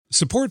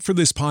Support for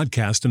this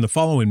podcast and the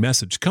following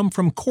message come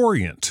from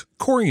Corient.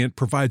 Corient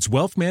provides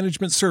wealth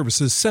management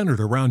services centered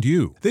around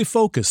you. They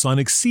focus on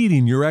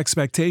exceeding your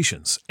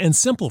expectations and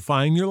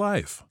simplifying your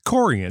life.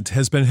 Corient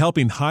has been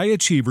helping high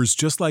achievers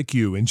just like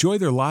you enjoy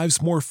their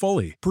lives more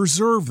fully,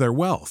 preserve their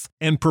wealth,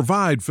 and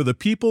provide for the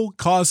people,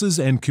 causes,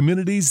 and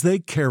communities they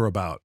care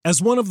about. As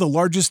one of the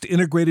largest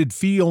integrated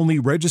fee-only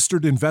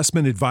registered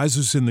investment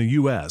advisors in the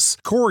U.S.,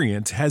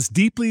 Corient has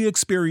deeply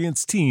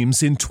experienced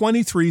teams in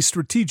 23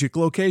 strategic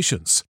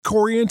locations.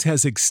 Corient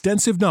has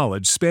extensive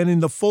knowledge spanning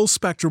the full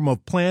spectrum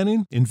of planning,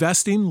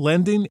 investing,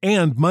 lending,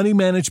 and money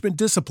management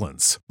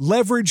disciplines.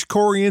 Leverage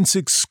Corient's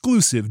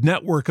exclusive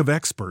network of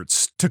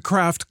experts to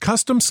craft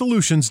custom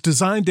solutions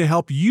designed to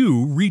help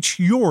you reach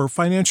your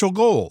financial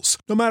goals,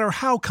 no matter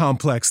how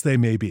complex they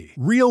may be.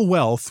 Real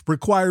wealth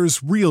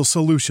requires real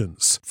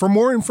solutions. For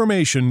more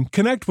information,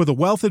 connect with a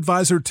wealth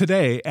advisor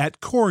today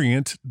at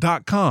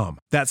Corient.com.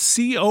 That's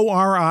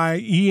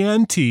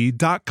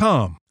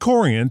Corient.com.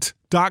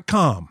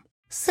 Corient.com.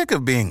 Sick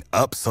of being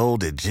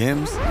upsold at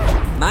gyms?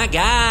 My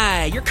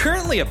guy, you're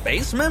currently a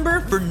base member?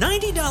 For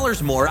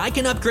 $90 more, I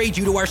can upgrade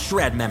you to our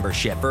Shred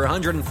membership. For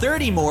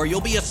 $130 more,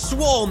 you'll be a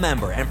Swole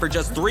member. And for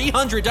just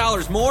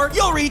 $300 more,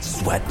 you'll reach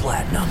Sweat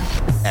Platinum.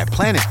 At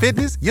Planet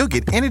Fitness, you'll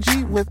get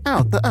energy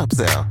without the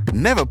upsell.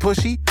 Never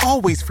pushy,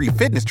 always free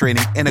fitness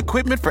training and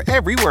equipment for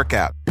every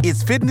workout.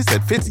 It's fitness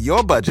that fits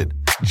your budget.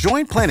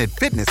 Join Planet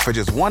Fitness for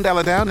just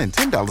 $1 down and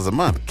 $10 a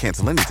month.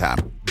 Cancel anytime.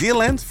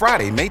 Deal ends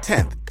Friday, May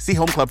 10th. See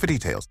Home Club for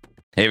details.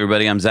 Hey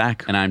everybody, I'm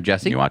Zach. And I'm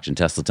Jesse. You're watching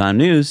Tesla Time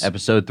News.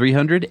 Episode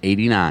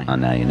 389.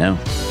 Now you know.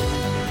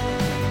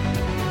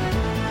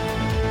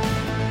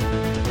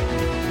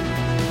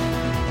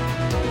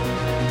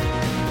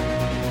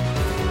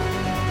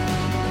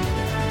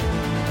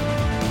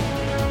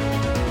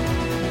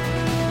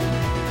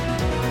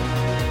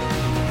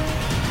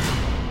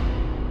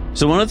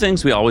 So one of the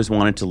things we always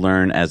wanted to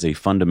learn as a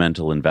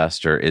fundamental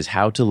investor is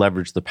how to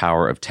leverage the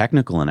power of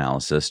technical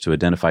analysis to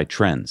identify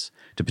trends,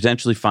 to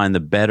potentially find the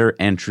better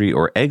entry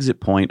or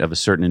exit point of a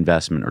certain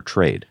investment or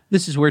trade.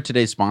 This is where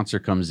today's sponsor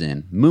comes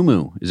in.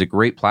 Moomoo is a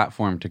great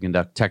platform to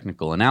conduct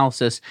technical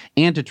analysis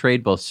and to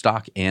trade both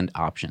stock and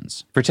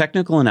options. For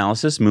technical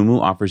analysis,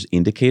 Moomoo offers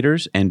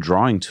indicators and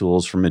drawing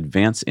tools from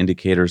advanced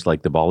indicators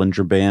like the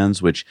Bollinger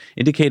Bands, which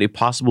indicate a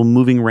possible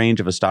moving range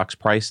of a stock's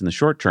price in the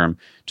short term,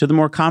 to the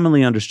more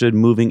commonly understood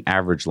moving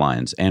average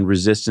lines and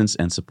resistance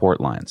and support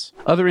lines.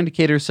 Other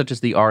indicators such as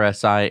the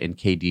RSI and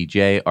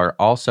KDJ are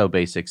also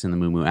basics in the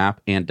Moomoo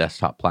app and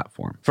desktop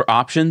platform. For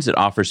options, it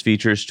offers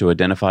features to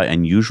identify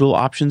unusual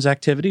options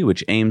activity,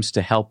 which aims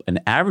to help an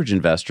average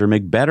investor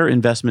make better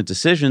investment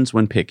decisions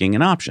when picking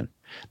an option.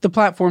 The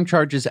platform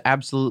charges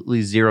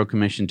absolutely zero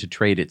commission to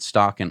trade its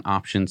stock and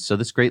options, so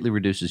this greatly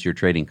reduces your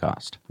trading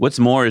cost. What's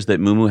more is that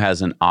Moomoo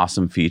has an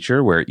awesome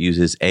feature where it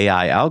uses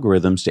AI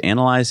algorithms to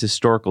analyze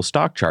historical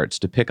stock charts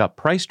to pick up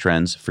price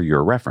trends for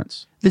your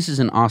reference. This is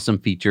an awesome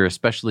feature,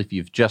 especially if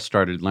you've just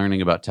started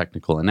learning about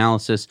technical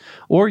analysis,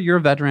 or you're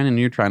a veteran and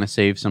you're trying to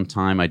save some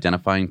time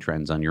identifying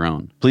trends on your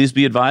own. Please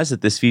be advised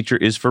that this feature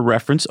is for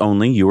reference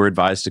only. You are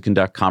advised to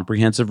conduct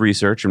comprehensive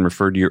research and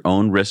refer to your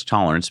own risk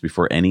tolerance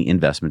before any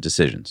investment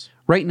decisions.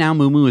 Right now,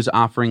 Moomoo is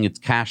offering its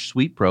Cash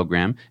Sweep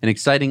program, an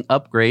exciting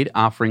upgrade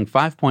offering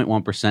 5.1%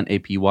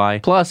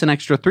 APY plus an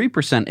extra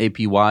 3%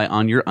 APY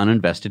on your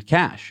uninvested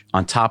cash.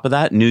 On top of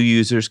that, new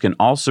users can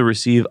also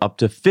receive up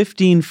to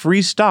 15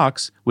 free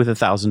stocks with a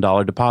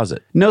 $1,000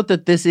 deposit. Note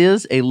that this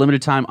is a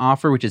limited time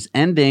offer which is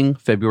ending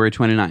February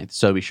 29th,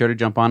 so be sure to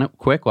jump on it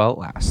quick while it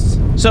lasts.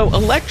 So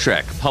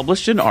Electrek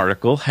published an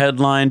article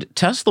headlined,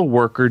 "Tesla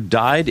worker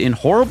died in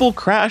horrible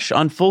crash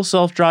on full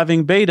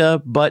self-driving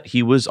beta, but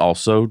he was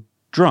also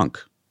drunk."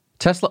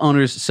 Tesla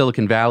owners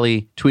Silicon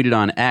Valley tweeted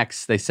on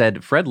X. They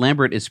said, Fred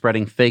Lambert is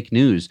spreading fake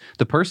news.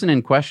 The person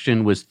in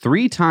question was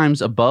 3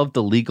 times above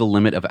the legal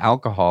limit of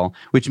alcohol,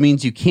 which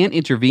means you can't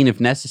intervene if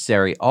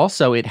necessary.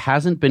 Also, it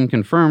hasn't been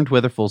confirmed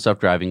whether full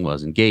self-driving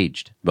was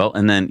engaged. Well,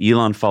 and then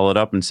Elon followed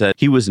up and said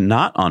he was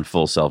not on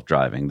full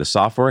self-driving. The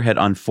software had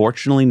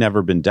unfortunately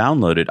never been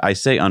downloaded. I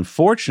say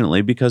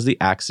unfortunately because the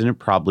accident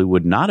probably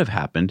would not have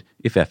happened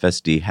if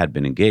FSD had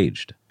been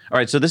engaged. All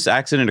right, so this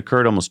accident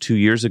occurred almost 2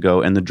 years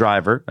ago, and the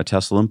driver, a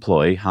Tesla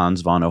employee, Hans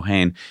von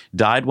Ohain,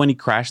 died when he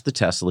crashed the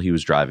Tesla he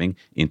was driving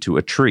into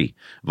a tree.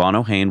 Von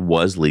Ohain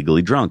was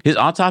legally drunk. His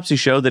autopsy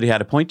showed that he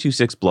had a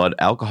 0.26 blood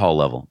alcohol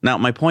level. Now,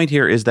 my point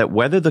here is that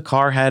whether the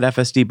car had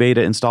FSD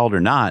beta installed or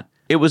not,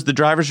 it was the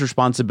driver's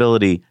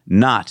responsibility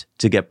not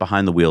to get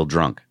behind the wheel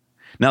drunk.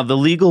 Now, the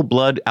legal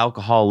blood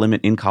alcohol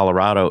limit in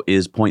Colorado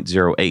is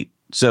 0.08,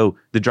 so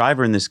the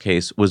driver in this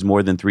case was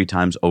more than 3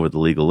 times over the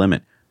legal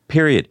limit.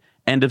 Period.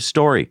 End of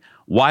story.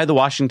 Why the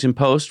Washington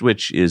Post,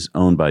 which is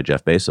owned by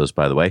Jeff Bezos,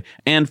 by the way,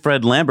 and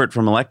Fred Lambert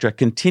from Electrek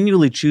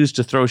continually choose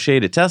to throw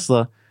shade at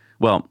Tesla,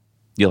 well,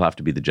 you'll have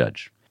to be the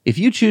judge. If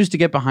you choose to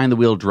get behind the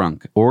wheel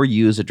drunk or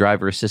use a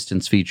driver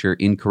assistance feature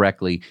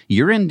incorrectly,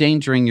 you're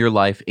endangering your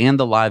life and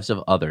the lives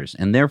of others,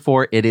 and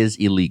therefore it is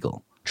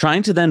illegal.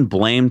 Trying to then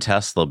blame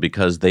Tesla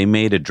because they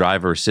made a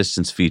driver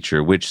assistance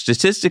feature, which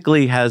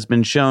statistically has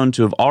been shown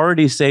to have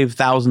already saved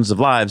thousands of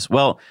lives,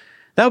 well,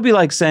 that would be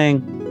like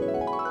saying,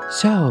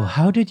 So,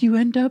 how did you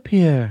end up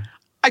here?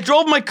 I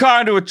drove my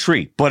car into a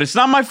tree, but it's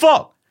not my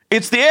fault.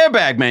 It's the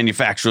airbag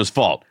manufacturer's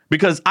fault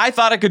because I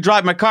thought I could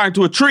drive my car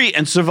into a tree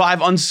and survive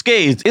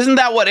unscathed. Isn't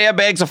that what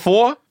airbags are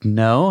for?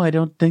 No, I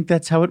don't think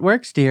that's how it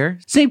works, dear.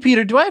 St.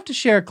 Peter, do I have to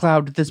share a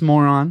cloud with this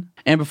moron?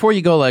 And before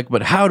you go like,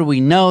 but how do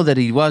we know that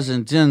he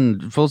wasn't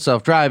in full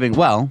self-driving?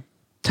 Well,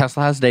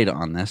 Tesla has data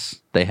on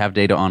this. They have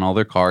data on all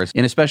their cars,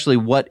 and especially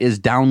what is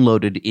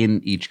downloaded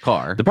in each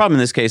car. The problem in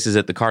this case is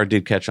that the car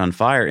did catch on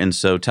fire, and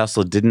so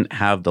Tesla didn't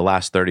have the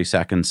last 30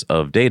 seconds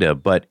of data.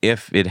 But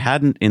if it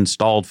hadn't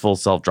installed full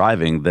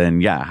self-driving, then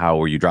yeah, how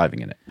were you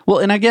driving in it? Well,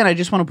 and again, I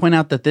just want to point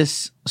out that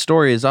this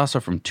story is also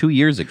from 2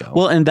 years ago.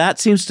 Well, and that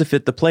seems to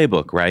fit the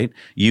playbook, right?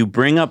 You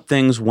bring up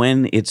things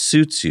when it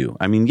suits you.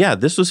 I mean, yeah,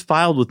 this was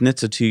filed with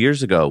NHTSA 2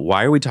 years ago.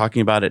 Why are we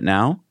talking about it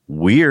now?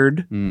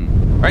 Weird.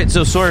 All right,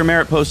 so Sawyer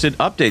Merritt posted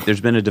update.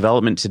 There's been a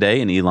development today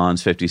in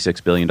Elon's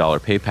 $56 billion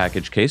pay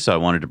package case, so I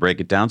wanted to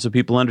break it down so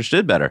people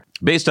understood better.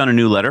 Based on a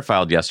new letter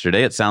filed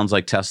yesterday, it sounds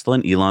like Tesla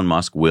and Elon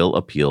Musk will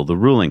appeal the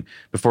ruling.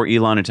 Before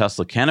Elon and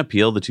Tesla can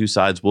appeal, the two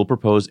sides will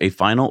propose a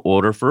final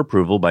order for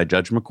approval by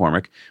Judge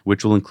McCormick,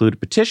 which will include a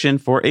petition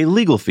for a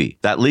legal fee.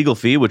 That legal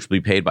fee, which will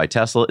be paid by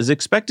Tesla, is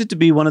expected to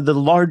be one of the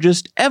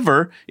largest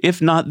ever,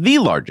 if not the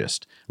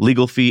largest,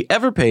 legal fee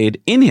ever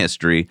paid in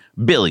history,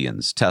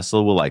 billions.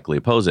 Tesla will likely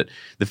oppose it.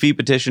 The fee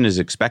petition is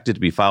expected to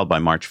be filed by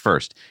March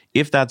 1st.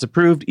 If that's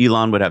approved,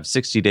 Elon would have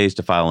 60 days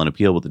to file an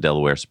appeal with the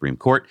Delaware Supreme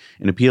Court.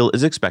 An appeal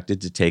is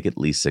expected to take at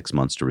least 6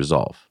 months to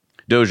resolve.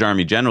 Doge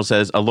Army General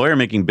says a lawyer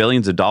making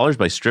billions of dollars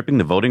by stripping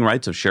the voting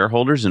rights of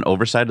shareholders and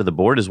oversight of the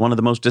board is one of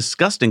the most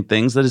disgusting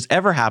things that has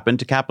ever happened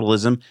to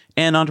capitalism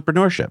and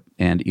entrepreneurship.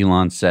 And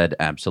Elon said,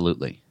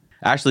 absolutely.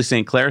 Ashley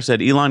St. Clair said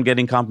Elon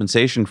getting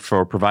compensation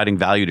for providing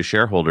value to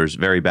shareholders,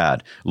 very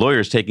bad.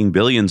 Lawyers taking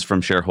billions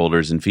from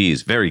shareholders in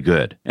fees, very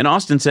good. And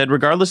Austin said,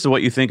 regardless of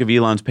what you think of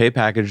Elon's pay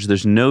package,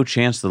 there's no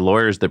chance the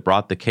lawyers that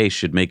brought the case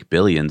should make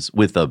billions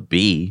with a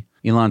B.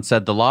 Elon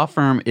said the law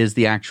firm is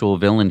the actual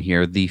villain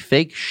here. The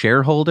fake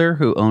shareholder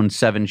who owned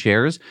 7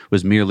 shares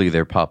was merely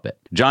their puppet.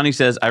 Johnny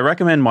says, I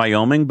recommend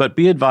Wyoming, but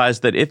be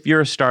advised that if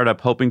you're a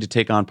startup hoping to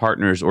take on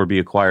partners or be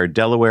acquired,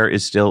 Delaware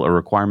is still a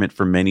requirement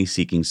for many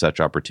seeking such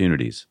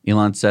opportunities.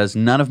 Elon says,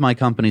 none of my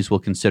companies will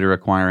consider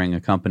acquiring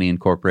a company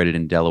incorporated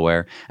in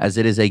Delaware, as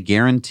it is a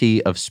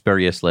guarantee of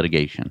spurious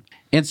litigation.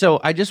 And so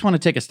I just want to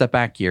take a step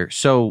back here.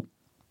 So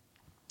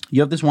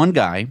you have this one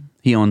guy.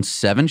 He owns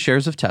 7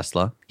 shares of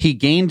Tesla. He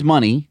gained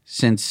money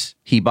since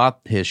he bought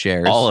his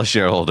shares. All the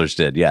shareholders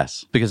did,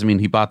 yes. Because, I mean,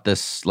 he bought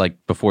this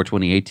like before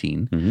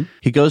 2018. Mm-hmm.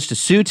 He goes to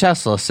sue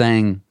Tesla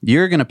saying,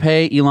 you're going to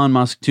pay Elon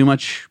Musk too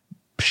much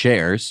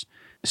shares.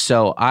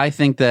 So I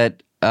think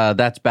that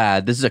that's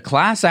bad. This is a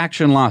class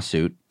action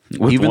lawsuit.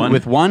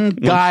 With one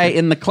guy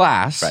in the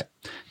class. Right.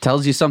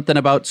 Tells you something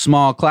about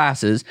small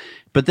classes.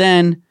 But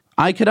then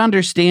I could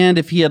understand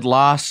if he had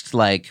lost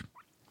like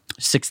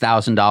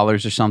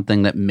 $6,000 or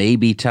something, that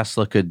maybe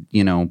Tesla could,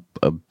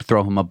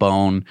 throw him a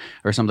bone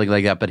or something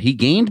like that. But he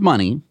gained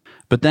money.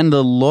 But then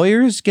the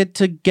lawyers get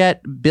to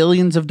get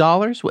billions of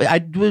dollars. I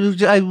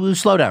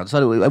slow down.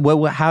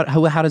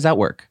 How does that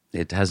work?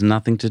 It has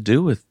nothing to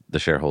do with the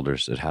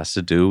shareholders. It has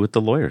to do with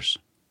the lawyers.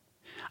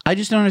 I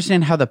just don't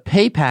understand how the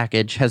pay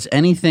package has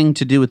anything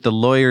to do with the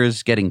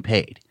lawyers getting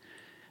paid.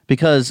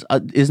 Because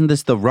isn't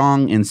this the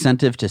wrong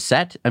incentive to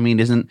set? I mean,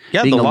 isn't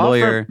being a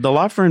lawyer... The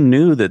law firm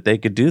knew that they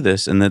could do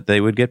this and that they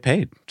would get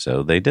paid,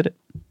 so they did it.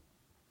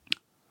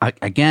 I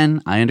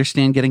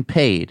understand getting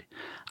paid.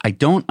 I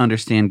don't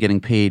understand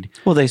getting paid.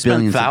 Well, they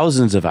spent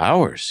thousands of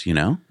hours,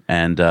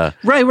 and...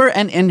 Right,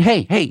 and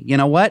hey, you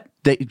know what?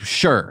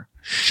 Sure.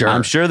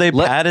 I'm sure they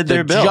padded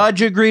their bill. The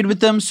judge agreed with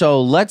them, so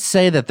let's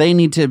say that they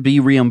need to be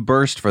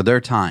reimbursed for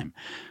their time.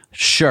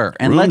 Sure.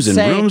 And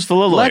rooms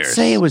full of lawyers. Let's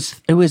say it was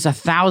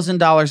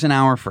 $1,000 an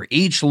hour for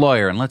each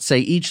lawyer. And let's say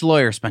each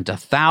lawyer spent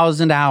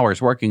 1,000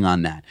 hours working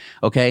on that.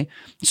 Okay.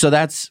 So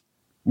that's,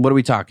 what are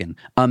we talking?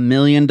 $1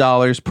 million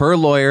per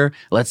lawyer.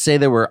 Let's say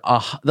there were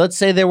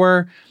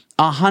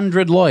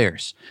 100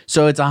 lawyers.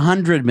 So it's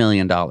 $100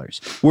 million.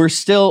 We're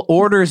still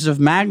orders of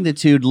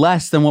magnitude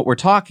less than what we're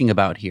talking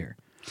about here.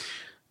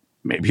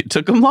 Maybe it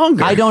took them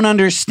longer. I don't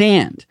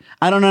understand.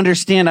 I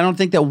don't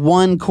think that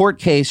one court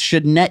case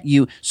should net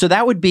you. So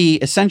that would be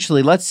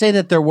essentially, let's say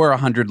that there were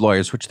 100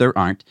 lawyers, which there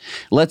aren't.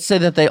 Let's say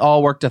that they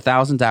all worked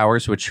 1,000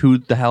 hours, which who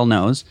the hell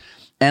knows.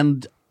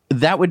 And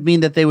that would mean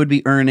that they would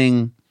be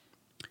earning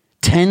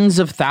tens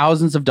of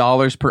thousands of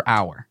dollars per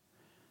hour.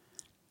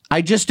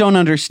 I just don't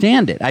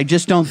understand it. I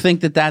just don't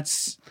think that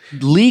that's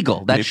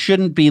legal. That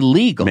shouldn't be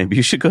legal. Maybe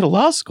you should go to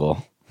law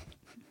school.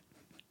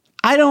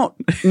 I don't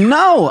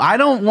know. I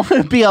don't want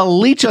to be a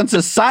leech on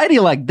society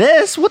like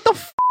this. What the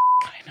f***?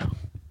 I know.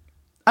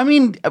 I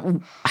mean,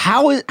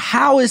 how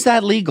is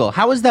that legal?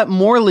 How is that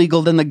more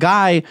legal than the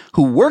guy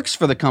who works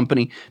for the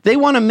company? They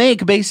want to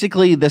make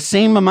basically the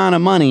same amount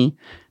of money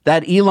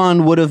that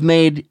Elon would have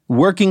made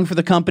working for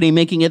the company,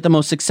 making it the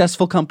most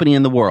successful company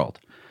in the world.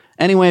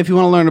 Anyway, if you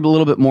want to learn a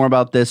little bit more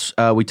about this,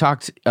 we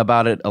talked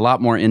about it a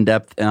lot more in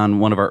depth on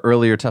one of our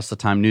earlier Tesla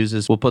Time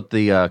Newses. We'll put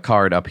the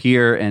card up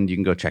here and you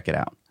can go check it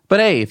out. But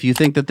hey, if you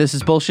think that this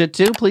is bullshit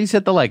too, please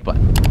hit the like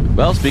button.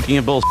 Well, speaking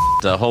of bullshit,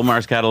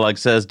 Hallmark's catalog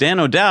says Dan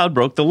O'Dowd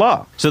broke the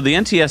law. So the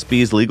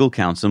NTSB's legal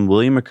counsel,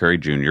 William McCurry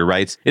Jr.,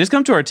 writes, "It has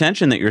come to our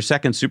attention that your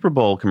second Super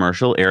Bowl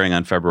commercial airing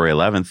on February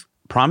 11th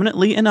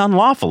prominently and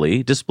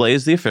unlawfully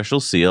displays the official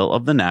seal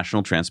of the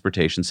National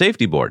Transportation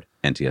Safety Board,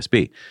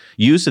 NTSB.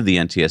 Use of the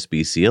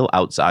NTSB seal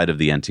outside of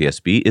the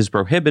NTSB is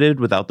prohibited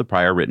without the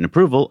prior written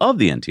approval of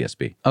the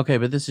NTSB. Okay,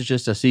 but this is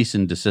just a cease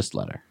and desist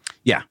letter.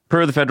 Yeah.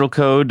 Per the federal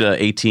code,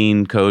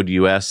 18 Code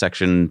U.S.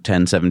 Section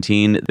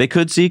 1017, they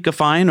could seek a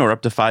fine or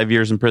up to 5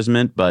 years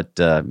imprisonment, but,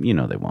 they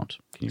won't.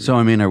 So,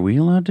 are we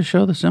allowed to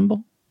show the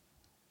symbol?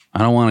 I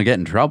don't want to get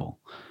in trouble.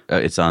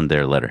 It's on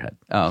their letterhead.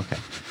 Oh, okay.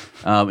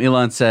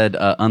 Elon said,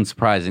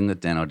 unsurprising that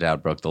Dan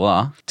O'Dowd broke the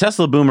law.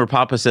 Tesla boomer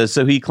Papa says,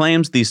 so he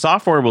claims the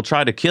software will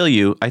try to kill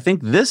you. I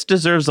think this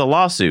deserves a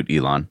lawsuit,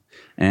 Elon.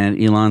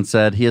 And Elon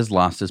said he has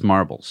lost his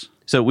marbles.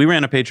 So we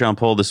ran a Patreon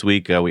poll this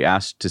week. We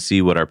asked to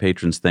see what our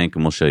patrons think,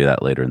 and we'll show you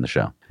that later in the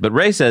show. But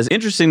Ray says,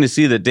 interesting to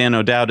see that Dan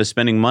O'Dowd is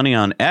spending money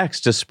on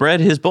X to spread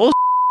his bullshit.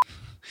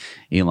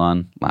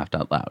 Elon laughed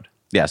out loud.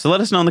 Yeah, so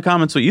let us know in the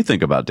comments what you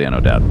think about Dan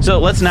O'Dowd. So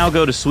let's now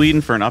go to Sweden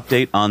for an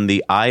update on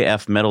the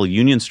IF Metal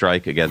union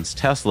strike against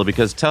Tesla,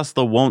 because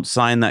Tesla won't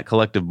sign that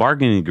collective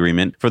bargaining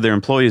agreement for their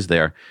employees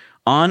there.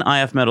 On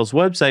IF Metal's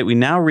website, we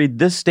now read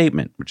this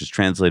statement, which is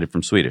translated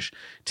from Swedish.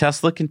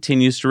 Tesla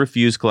continues to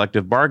refuse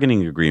collective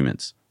bargaining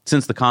agreements.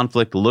 Since the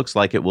conflict looks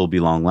like it will be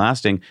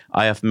long-lasting,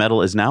 IF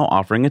Metal is now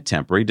offering a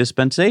temporary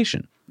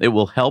dispensation. It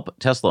will help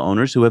Tesla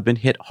owners who have been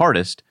hit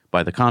hardest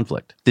by the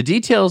conflict. The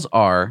details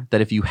are that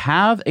if you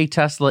have a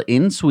Tesla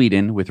in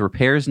Sweden with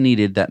repairs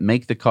needed that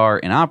make the car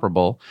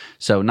inoperable,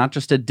 so not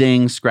just a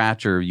ding,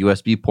 scratch, or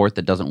USB port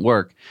that doesn't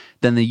work,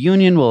 then the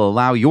union will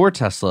allow your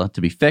Tesla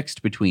to be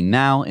fixed between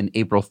now and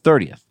April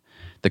 30th.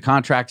 The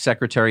contract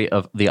secretary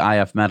of the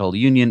IF Metal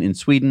Union in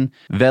Sweden,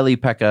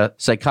 Veli-Pekka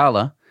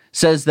Saikala,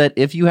 says that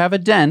if you have a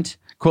dent,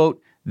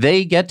 quote,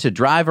 they get to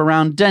drive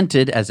around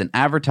dented as an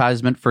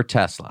advertisement for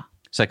Tesla.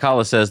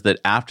 Saikala says that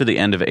after the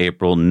end of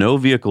April, no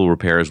vehicle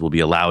repairs will be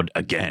allowed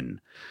again.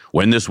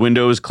 When this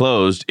window is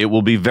closed, it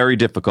will be very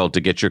difficult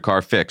to get your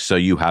car fixed, so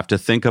you have to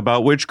think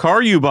about which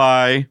car you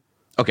buy.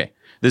 Okay,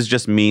 this is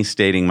just me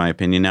stating my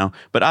opinion now,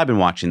 but I've been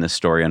watching this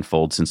story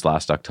unfold since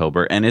last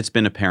October, and it's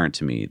been apparent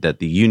to me that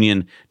the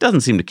union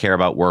doesn't seem to care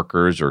about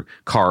workers or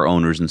car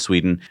owners in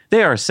Sweden.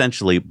 They are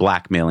essentially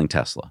blackmailing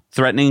Tesla,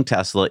 threatening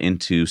Tesla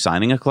into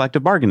signing a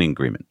collective bargaining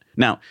agreement.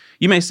 Now,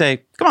 you may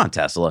say, come on,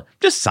 Tesla,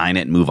 just sign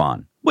it and move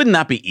on. Wouldn't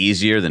that be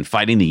easier than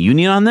fighting the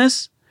union on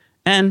this?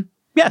 And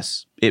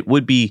yes, it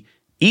would be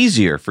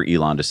easier for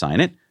Elon to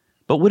sign it,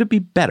 but would it be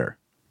better?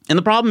 And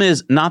the problem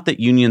is not that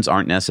unions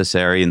aren't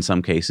necessary in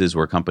some cases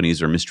where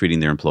companies are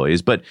mistreating their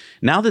employees, but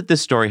now that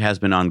this story has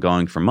been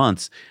ongoing for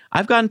months,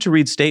 I've gotten to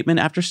read statement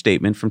after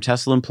statement from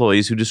Tesla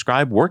employees who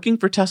describe working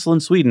for Tesla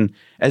in Sweden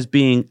as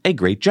being a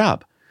great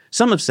job.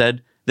 Some have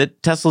said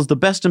that Tesla's the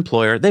best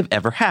employer they've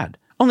ever had.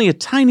 Only a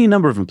tiny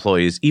number of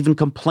employees even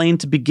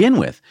complained to begin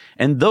with,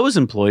 and those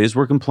employees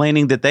were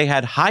complaining that they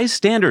had high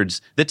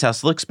standards that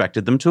Tesla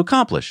expected them to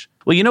accomplish.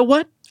 Well, you know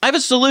what? I have a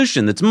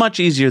solution that's much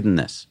easier than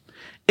this.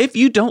 If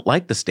you don't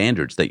like the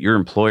standards that your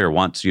employer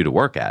wants you to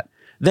work at,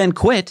 then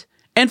quit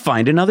and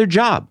find another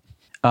job.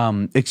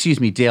 Excuse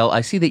me, Dale, I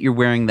see that you're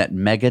wearing that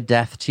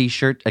Megadeth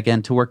t-shirt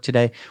again to work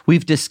today.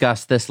 We've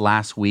discussed this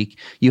last week.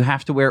 You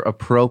have to wear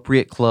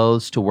appropriate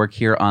clothes to work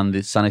here on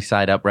the Sunny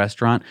Side Up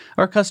restaurant.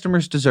 Our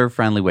customers deserve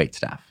friendly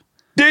waitstaff.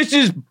 This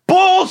is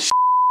bullshit!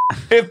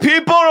 If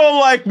people don't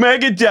like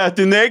Megadeth,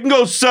 then they can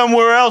go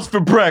somewhere else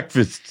for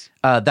breakfast.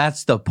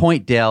 That's the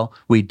point, Dale.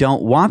 We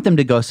don't want them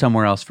to go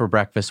somewhere else for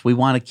breakfast. We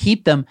want to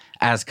keep them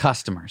as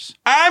customers.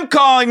 I'm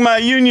calling my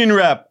union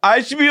rep.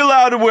 I should be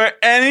allowed to wear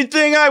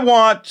anything I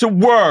want to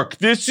work.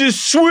 This is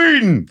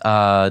Sweden.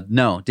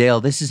 No,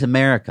 Dale, this is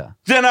America.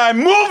 Then I'm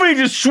moving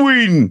to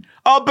Sweden.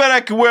 I'll bet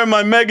I can wear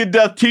my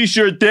Megadeth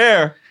t-shirt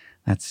there.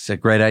 That's a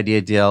great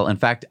idea, Dale. In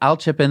fact, I'll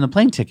chip in the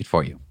plane ticket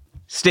for you.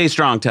 Stay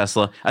strong,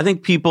 Tesla. I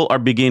think people are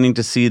beginning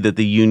to see that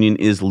the union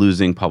is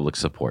losing public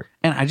support.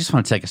 And I just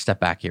want to take a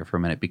step back here for a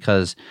minute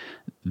because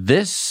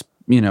this,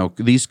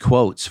 these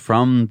quotes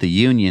from the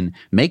union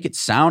make it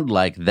sound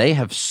like they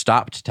have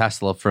stopped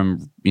Tesla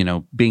from,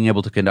 being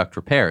able to conduct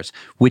repairs,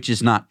 which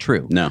is not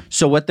true. No.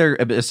 So what they're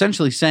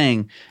essentially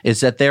saying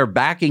is that they're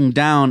backing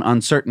down on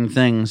certain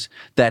things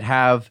that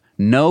have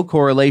no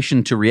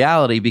correlation to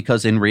reality,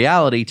 because in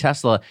reality,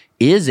 Tesla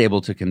is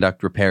able to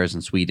conduct repairs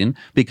in Sweden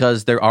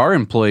because there are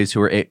employees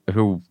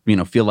who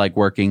feel like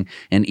working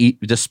and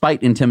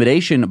despite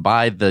intimidation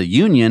by the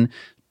union,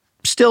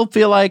 still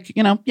feel like,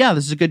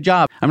 this is a good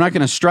job. I'm not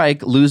going to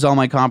strike, lose all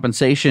my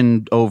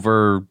compensation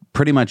over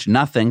pretty much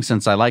nothing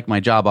since I like my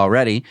job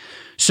already.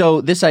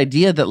 So this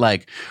idea that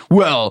like,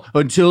 well,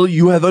 until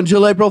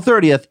April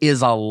 30th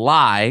is a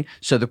lie.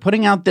 So they're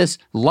putting out this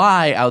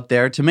lie out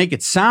there to make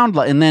it sound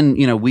like, and then,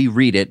 we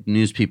read it,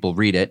 news people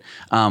read it.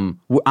 I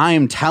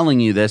am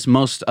telling you this.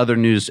 Most other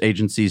news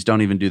agencies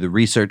don't even do the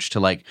research to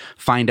like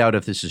find out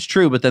if this is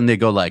true. But then they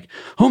go like,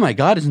 oh my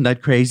God, isn't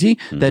that crazy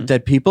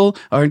that people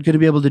aren't going to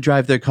be able to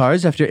drive their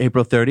cars after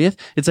April 30th?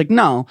 It's like,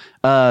 no,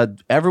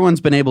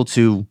 everyone's been able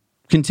to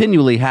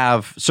continually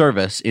have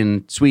service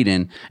in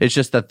Sweden. It's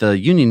just that the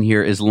union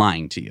here is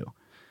lying to you.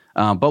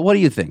 But what do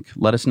you think?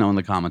 Let us know in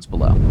the comments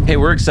below. Hey,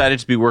 we're excited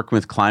to be working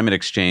with Climate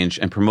Exchange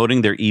and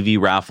promoting their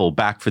EV raffle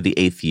back for the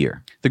 8th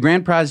year. The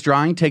grand prize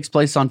drawing takes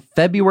place on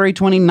February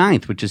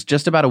 29th, which is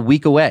just about a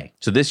week away.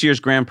 So this year's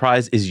grand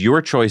prize is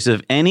your choice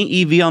of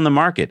any EV on the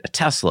market: a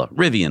Tesla,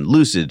 Rivian,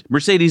 Lucid,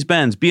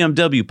 Mercedes-Benz,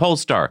 BMW,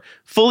 Polestar,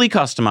 fully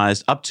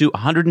customized up to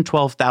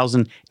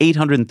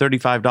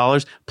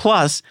 $112,835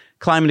 plus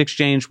Climate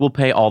Exchange will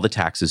pay all the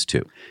taxes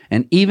too.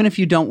 And even if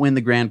you don't win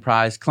the grand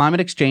prize, Climate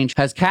Exchange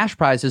has cash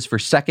prizes for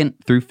 2nd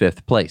through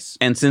 5th place.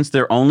 And since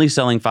they're only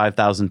selling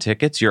 5,000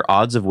 tickets, your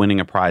odds of winning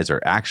a prize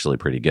are actually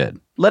pretty good.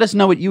 Let us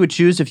know what you would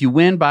choose if you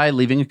win by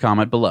leaving a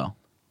comment below.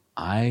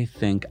 I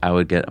think I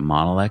would get a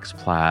Model X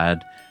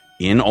Plaid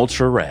in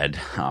ultra red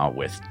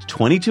with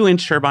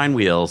 22-inch turbine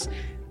wheels.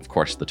 Of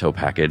course, the tow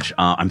package.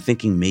 I'm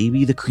thinking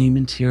maybe the cream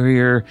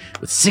interior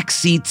with 6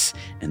 seats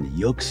and the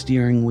yoke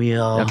steering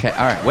wheel. Okay,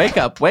 all right. Wake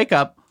up.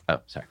 Oh,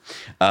 sorry.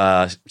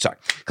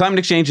 Climate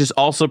Exchange is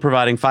also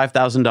providing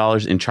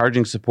 $5,000 in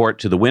charging support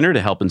to the winner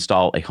to help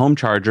install a home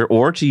charger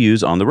or to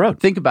use on the road.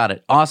 Think about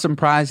it. Awesome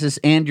prizes,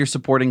 and you're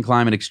supporting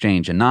Climate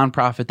Exchange, a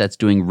nonprofit that's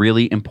doing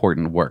really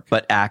important work.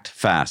 But act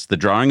fast. The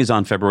drawing is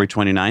on February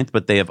 29th,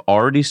 but they have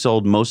already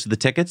sold most of the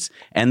tickets,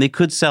 and they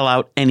could sell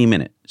out any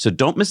minute. So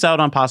don't miss out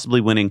on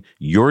possibly winning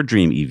your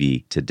dream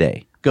EV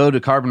today. Go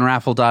to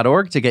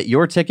carbonraffle.org to get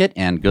your ticket,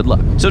 and good luck.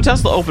 So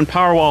Tesla opened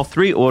Powerwall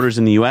 3 orders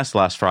in the U.S.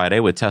 last Friday,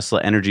 with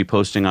Tesla Energy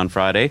posting on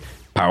Friday.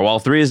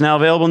 Powerwall 3 is now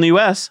available in the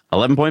U.S.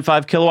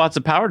 11.5 kilowatts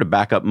of power to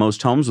back up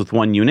most homes with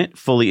one unit,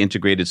 fully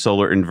integrated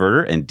solar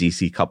inverter and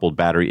DC-coupled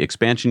battery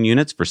expansion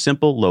units for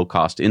simple,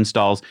 low-cost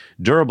installs,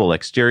 durable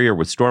exterior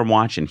with storm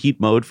watch and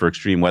heat mode for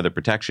extreme weather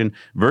protection,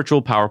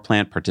 virtual power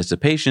plant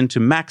participation to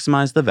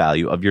maximize the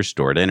value of your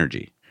stored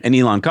energy. And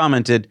Elon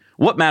commented,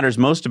 "What matters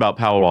most about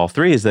Powerwall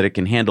 3 is that it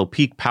can handle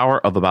peak power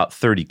of about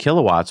 30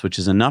 kilowatts, which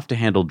is enough to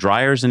handle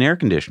dryers and air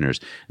conditioners.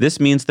 This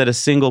means that a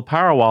single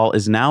Powerwall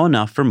is now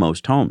enough for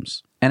most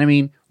homes." And I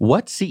mean,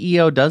 what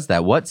CEO does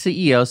that? What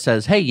CEO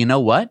says, hey, you know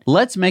what?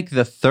 Let's make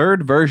the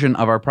 3rd version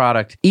of our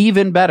product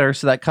even better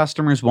so that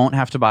customers won't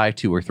have to buy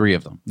 2 or 3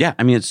 of them. Yeah,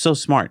 I mean, it's so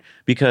smart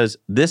because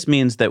this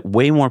means that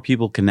way more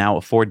people can now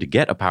afford to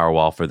get a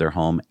Powerwall for their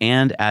home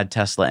and add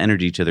Tesla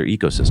energy to their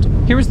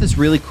ecosystem. Here was this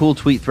really cool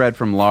tweet thread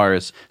from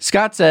Lars.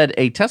 Scott said,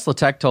 a Tesla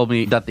tech told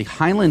me that the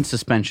Highland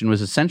suspension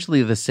was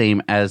essentially the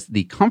same as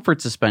the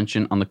comfort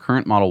suspension on the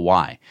current Model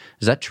Y.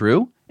 Is that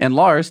true? And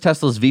Lars,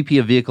 Tesla's VP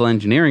of Vehicle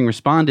Engineering,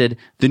 responded,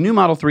 the new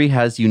Model 3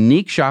 has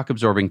unique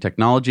shock-absorbing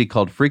technology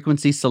called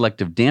frequency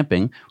selective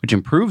damping, which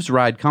improves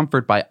ride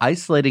comfort by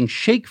isolating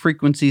shake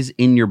frequencies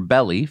in your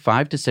belly,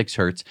 5 to 6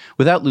 hertz,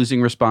 without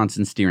losing response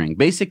in steering.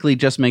 Basically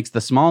just makes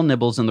the small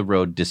nibbles in the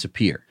road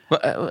disappear.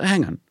 Well,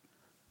 hang on.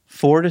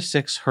 4 to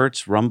 6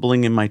 hertz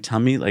rumbling in my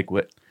tummy? Like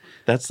what?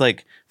 That's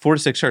like 4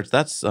 to 6 hertz.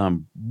 That's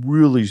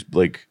really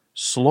like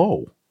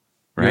slow,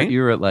 right?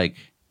 You're at like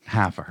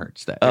half a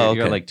hertz there. Oh, okay.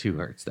 You're at like 2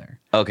 hertz there.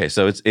 Okay,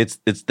 so it's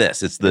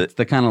this. It's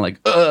the kind of like,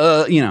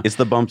 It's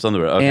the bumps on the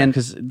road. Okay. And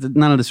because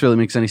none of this really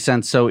makes any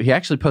sense. So he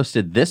actually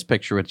posted this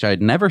picture, which I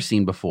had never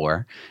seen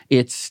before.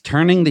 It's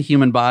turning the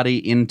human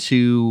body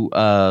into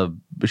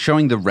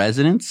showing the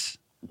resonance.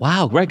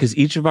 Wow, right, because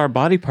each of our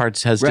body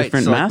parts has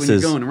different masses. When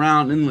you're going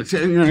around and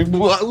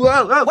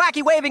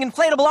wacky waving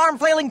inflatable arm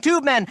flailing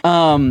tube men.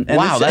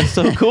 Wow, that's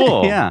so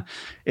cool. Yeah.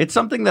 It's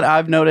something that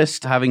I've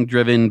noticed having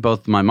driven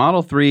both my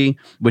Model 3,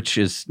 which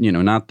is,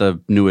 not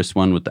the newest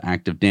one with the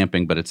active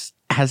damping, but it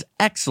has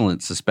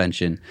excellent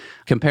suspension.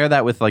 Compare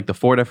that with like the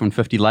Ford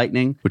F-150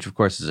 Lightning, which of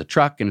course is a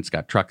truck and it's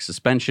got truck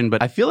suspension,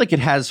 but I feel like it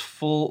has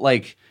full,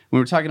 like when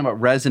we're talking about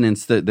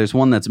resonance, there's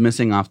one that's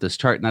missing off this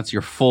chart, and that's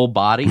your full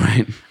body.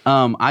 Right.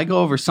 I go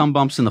over some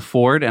bumps in the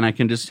Ford, and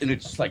and it's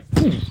just like,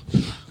 and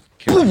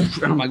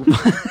I'm like,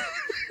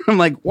 I'm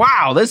like,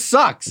 wow, this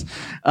sucks.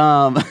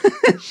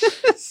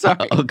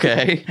 Sorry.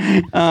 Okay.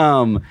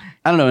 I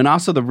don't know. And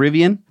also the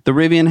Rivian. The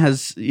Rivian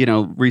has,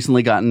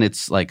 recently gotten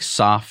its like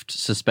soft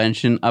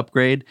suspension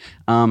upgrade.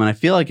 And I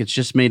feel like it's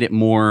just made it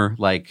more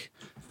like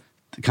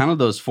kind of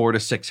those 4 to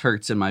 6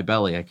 hertz in my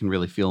belly. I can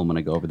really feel them when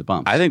I go over the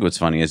bumps. I think what's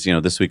funny is,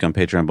 this week on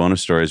Patreon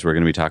Bonus Stories, we're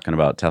going to be talking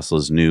about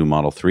Tesla's new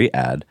Model 3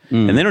 ad.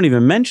 And they don't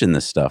even mention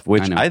this stuff,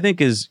 which I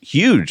think is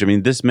huge. I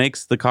mean, this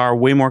makes the car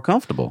way more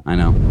comfortable. I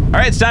know. All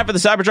right, it's time for the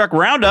Cybertruck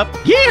Roundup.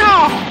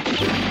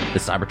 Yeehaw! the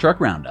Cybertruck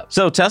Roundup.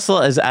 So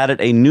Tesla has added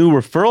a new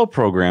referral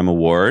program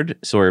award.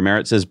 Sawyer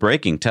Merritt says,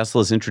 breaking. Tesla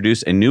has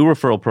introduced a new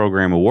referral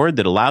program award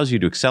that allows you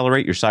to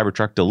accelerate your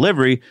Cybertruck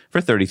delivery for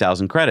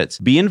 30,000 credits.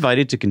 Be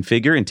invited to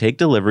configure and take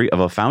delivery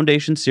of a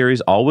Foundation Series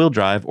all-wheel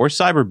drive or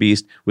Cyber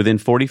Beast within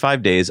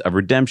 45 days of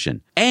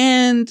redemption.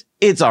 And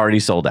it's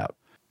already sold out.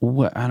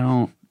 What? I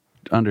don't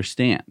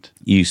understand.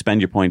 You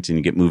spend your points and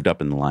you get moved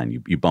up in the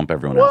line. You bump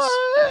everyone else.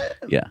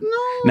 Yeah. No.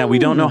 Now, we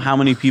don't know how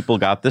many people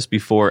got this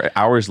before.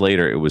 Hours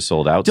later, it was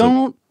sold out.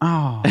 Don't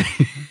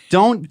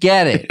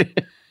get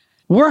it.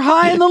 We're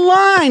high in the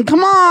line.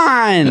 Come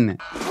on.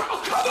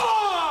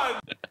 I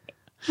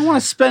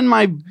want to spend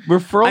my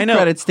referral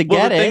credits to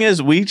get it. The thing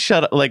is,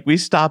 we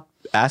stopped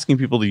asking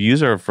people to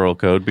use our referral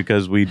code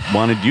because we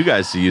wanted you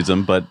guys to use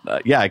them. But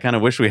I kind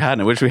of wish we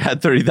hadn't. I wish we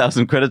had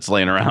 30,000 credits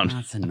laying around.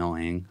 That's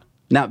annoying.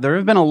 Now, there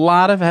have been a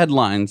lot of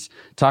headlines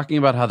talking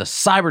about how the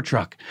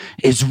Cybertruck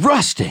is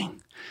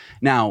rusting.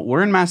 Now,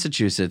 we're in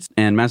Massachusetts,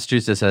 and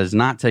Massachusetts has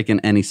not taken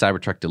any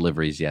Cybertruck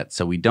deliveries yet,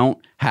 so we don't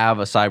have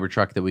a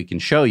Cybertruck that we can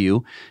show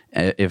you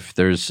if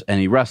there's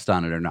any rust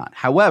on it or not.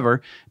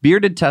 However,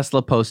 Bearded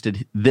Tesla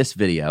posted this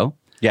video.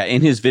 Yeah,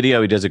 in his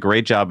video, he does a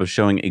great job of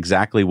showing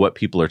exactly what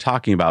people are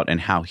talking about and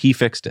how he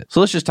fixed it.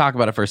 So let's just talk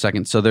about it for a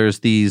second. So there's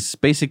these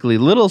basically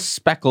little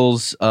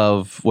speckles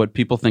of what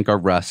people think are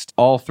rust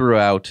all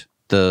throughout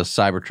the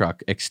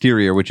Cybertruck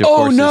exterior, which of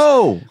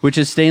course which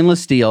is stainless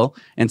steel.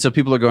 And so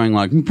people are going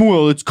like,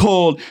 well, it's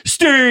called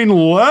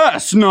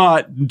stainless,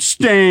 not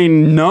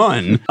stain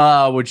none,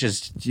 which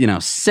is,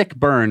 sick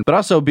burn. But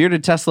also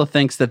Bearded Tesla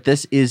thinks that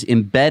this is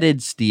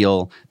embedded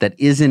steel that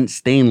isn't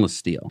stainless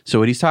steel. So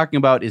what he's talking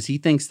about is he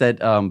thinks that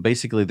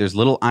basically there's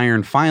little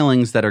iron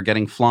filings that are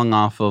getting flung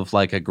off of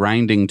like a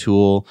grinding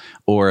tool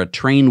or a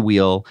train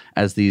wheel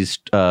as these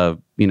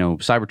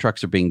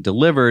Cybertrucks are being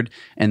delivered,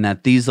 and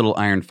that these little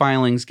iron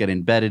filings get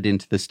embedded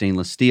into the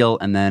stainless steel.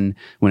 And then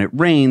when it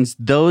rains,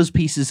 those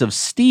pieces of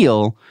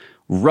steel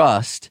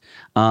rust,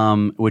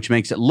 which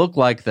makes it look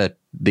like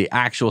the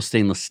actual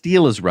stainless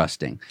steel is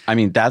rusting. I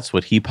mean, that's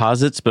what he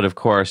posits. But of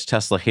course,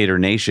 Tesla Hater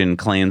Nation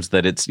claims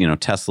that it's,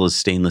 Tesla's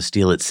stainless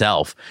steel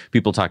itself.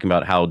 People talking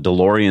about how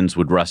DeLoreans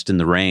would rust in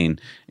the rain,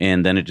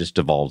 and then it just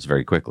devolves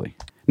very quickly.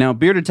 Now,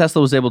 Bearded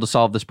Tesla was able to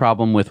solve this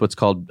problem with what's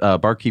called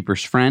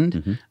Barkeeper's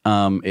Friend.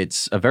 Mm-hmm.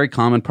 It's a very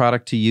common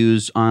product to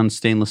use on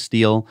stainless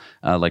steel,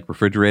 like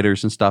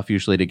refrigerators and stuff,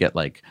 usually to get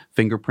like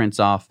fingerprints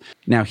off.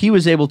 Now, he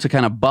was able to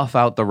kind of buff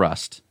out the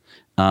rust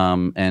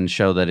and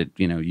show that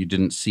you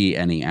didn't see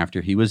any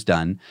after he was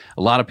done.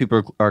 A lot of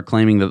people are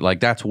claiming that like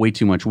that's way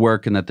too much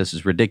work and that this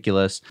is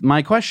ridiculous.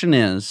 My question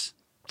is,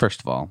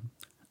 first of all,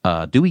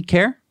 do we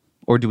care?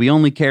 Or do we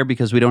only care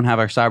because we don't have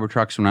our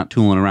Cybertrucks, we're not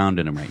tooling around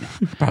in them right now?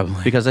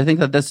 Probably. Because I think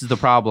that this is the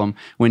problem.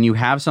 When you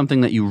have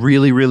something that you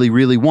really, really,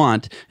 really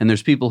want, and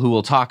there's people who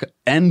will talk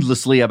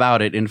endlessly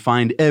about it and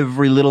find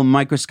every little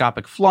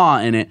microscopic flaw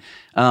in it,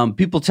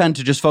 people tend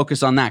to just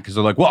focus on that because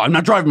they're like, well, I'm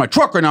not driving my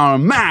truck right now,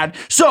 I'm mad,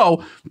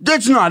 so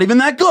it's not even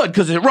that good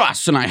because it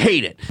rusts and I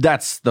hate it.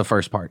 That's the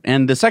first part.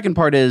 And the second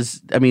part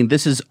is,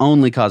 this is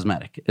only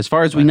cosmetic. As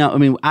far as we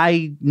know,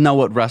 I know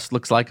what rust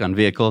looks like on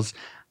vehicles.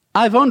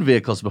 I've owned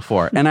vehicles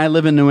before, and I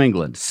live in New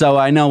England, so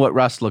I know what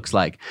rust looks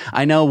like.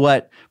 I know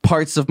what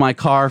parts of my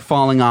car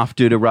falling off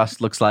due to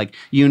rust looks like.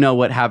 You know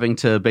what having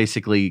to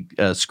basically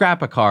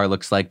scrap a car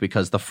looks like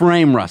because the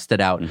frame rusted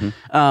out.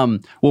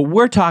 Mm-hmm. What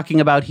we're talking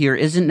about here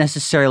isn't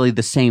necessarily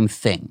the same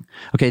thing.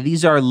 Okay,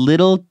 these are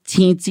little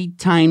teensy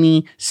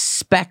tiny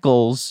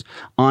speckles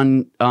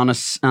on a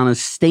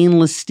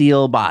stainless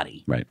steel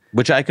body. Right,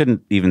 which I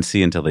couldn't even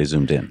see until they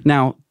zoomed in.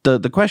 Now,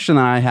 the question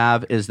that I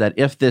have is that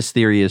if this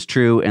theory is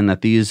true and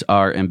that these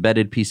are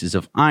embedded pieces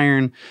of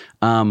iron,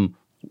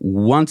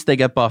 once they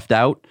get buffed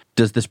out,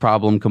 does this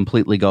problem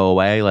completely go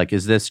away? Like,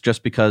 is this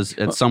just because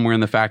it's somewhere in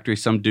the factory,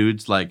 some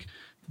dude's like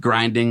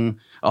grinding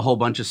a whole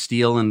bunch of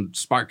steel and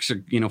sparks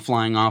are,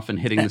 flying off and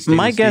hitting the stainless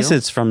My guess steel?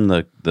 it's from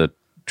the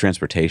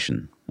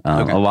transportation.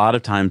 Okay. A lot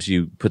of times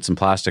you put some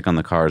plastic on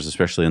the cars,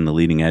 especially on the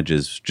leading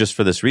edges, just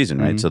for this reason,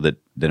 right? Mm-hmm. So that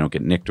they don't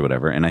get nicked or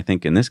whatever. And I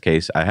think in this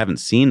case, I haven't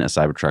seen a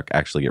Cybertruck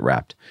actually get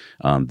wrapped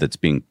that's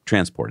being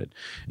transported.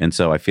 And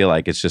so I feel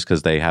like it's just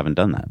because they haven't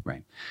done that.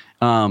 Right.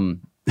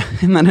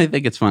 And then I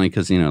think it's funny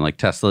because, like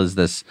Tesla is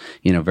this,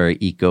 very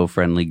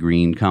eco-friendly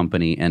green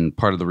company. And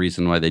part of the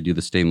reason why they do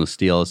the stainless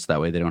steel is that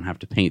way they don't have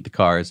to paint the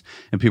cars.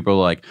 And people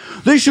are like,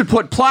 they should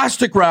put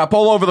plastic wrap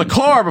all over the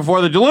car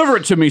before they deliver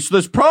it to me so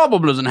this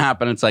problem doesn't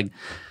happen. It's like,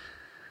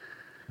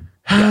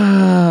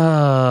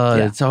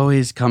 it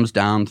always comes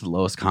down to the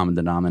lowest common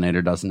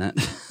denominator, doesn't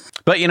it?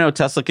 But,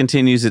 Tesla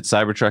continues its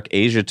Cybertruck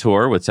Asia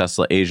tour, with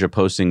Tesla Asia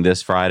posting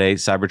this Friday.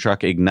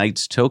 Cybertruck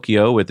ignites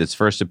Tokyo with its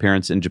first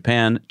appearance in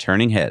Japan,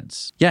 turning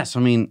heads. Yes,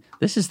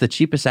 this is the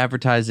cheapest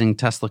advertising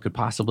Tesla could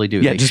possibly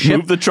do. Yeah, just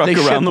move the truck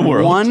around the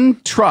world.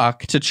 One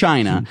truck to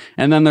China,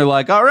 and then they're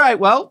like, all right,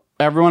 well,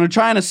 everyone in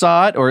China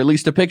saw it, or at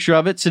least a picture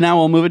of it, so now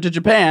we'll move it to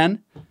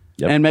Japan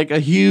and make a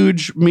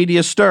huge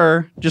media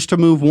stir just to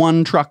move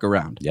one truck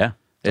around. Yeah,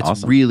 it's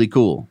awesome. really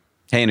cool.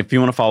 Hey, and if you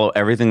want to follow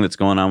everything that's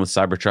going on with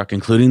Cybertruck,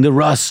 including the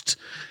rust,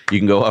 you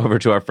can go over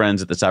to our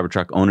friends at the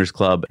Cybertruck Owners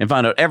Club and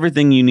find out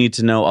everything you need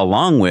to know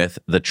along with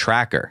the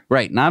tracker.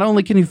 Right. Not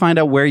only can you find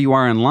out where you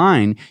are in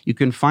line, you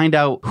can find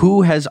out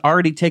who has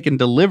already taken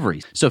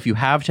deliveries. So if you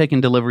have taken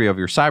delivery of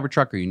your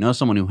Cybertruck or you know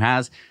someone who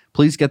has,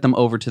 please get them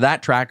over to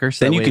that tracker.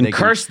 So then you can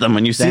curse them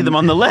when you see them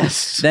on the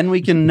list. Then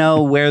we can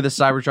know where the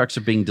Cybertrucks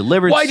are being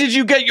delivered. Why did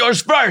you get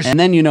yours first? And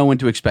then you know when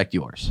to expect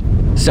yours.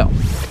 So,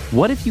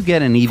 what if you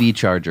get an EV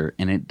charger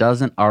and it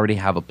doesn't already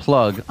have a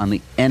plug on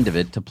the end of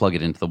it to plug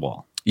it into the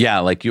wall? Yeah,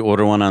 like you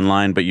order one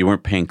online, but you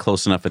weren't paying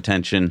close enough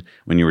attention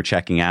when you were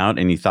checking out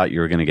and you thought you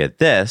were going to get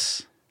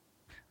this.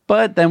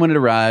 But then when it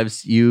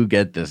arrives, you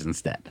get this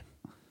instead.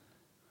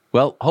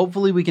 Well,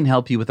 hopefully we can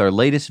help you with our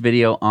latest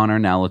video on our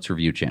Now Let's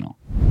Review channel.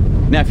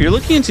 Now, if you're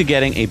looking into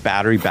getting a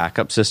battery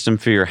backup system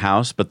for your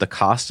house, but the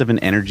cost of an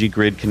energy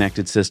grid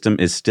connected system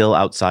is still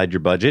outside your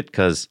budget,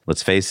 because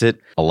let's face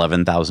it,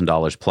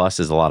 $11,000 plus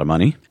is a lot of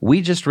money.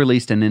 We just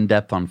released an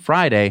in-depth on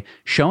Friday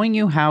showing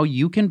you how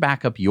you can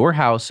back up your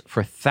house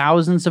for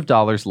thousands of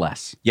dollars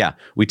less. Yeah,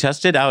 we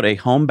tested out a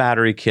home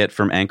battery kit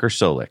from Anker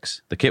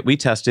Solix. The kit we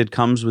tested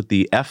comes with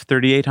the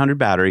F3800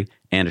 battery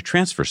and a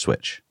transfer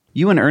switch.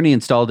 You and Ernie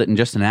installed it in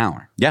just an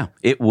hour. Yeah,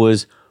 it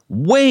was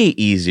way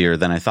easier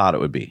than I thought it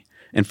would be.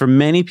 And for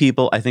many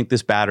people, I think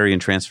this battery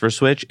and transfer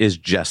switch is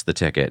just the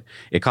ticket.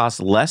 It costs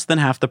less than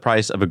half the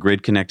price of a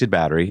grid-connected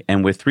battery,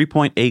 and with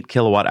 3.8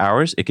 kilowatt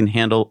hours, it can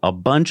handle a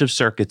bunch of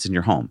circuits in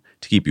your home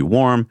to keep you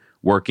warm,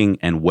 working,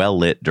 and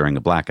well-lit during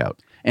a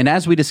blackout. And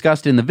as we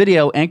discussed in the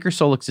video, Anker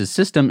Solix's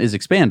system is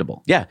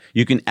expandable. Yeah,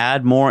 you can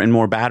add more and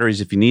more batteries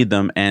if you need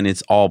them, and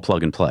it's all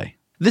plug and play.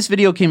 This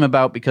video came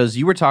about because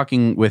you were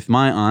talking with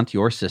my aunt,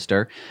 your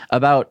sister,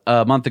 about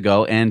a month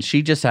ago, and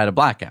she just had a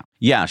blackout.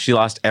 Yeah, she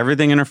lost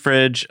everything in her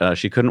fridge.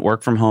 She couldn't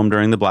work from home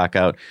during the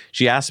blackout.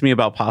 She asked me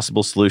about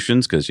possible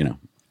solutions because,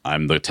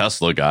 I'm the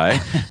Tesla guy.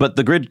 But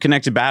the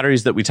grid-connected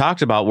batteries that we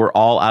talked about were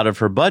all out of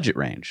her budget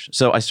range.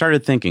 So I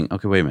started thinking,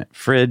 okay, wait a minute.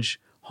 Fridge,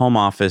 home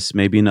office,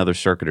 maybe another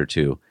circuit or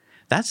two.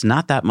 That's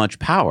not that much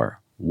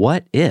power.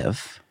 What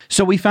if...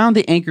 So we found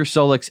the Anker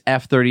Solix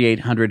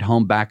F3800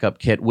 home backup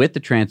kit with the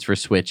transfer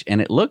switch, and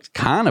it looked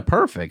kind of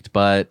perfect,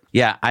 but...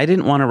 Yeah, I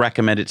didn't want to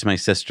recommend it to my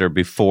sister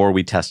before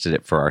we tested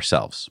it for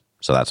ourselves.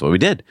 So that's what we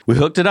did. We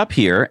hooked it up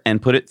here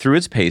and put it through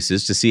its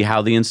paces to see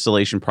how the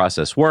installation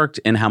process worked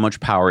and how much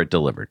power it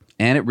delivered.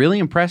 And it really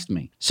impressed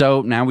me.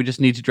 So now we just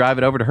need to drive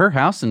it over to her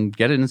house and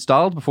get it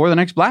installed before the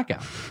next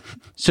blackout.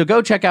 So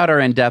go check out our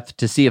in-depth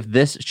to see if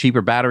this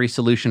cheaper battery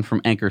solution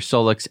from Anker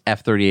Solix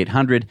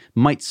F3800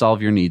 might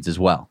solve your needs as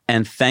well.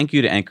 And thank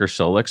you to Anker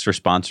Solix for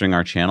sponsoring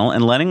our channel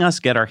and letting us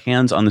get our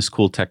hands on this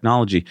cool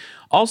technology.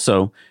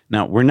 Also,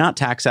 now we're not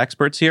tax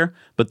experts here,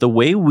 but the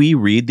way we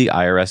read the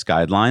IRS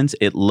guidelines,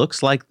 it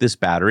looks like this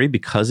battery,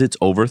 because it's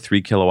over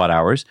 3 kilowatt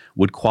hours,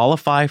 would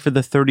qualify for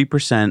the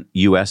 30%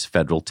 U.S.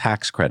 federal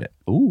tax credit.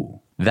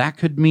 Ooh, that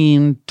could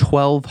mean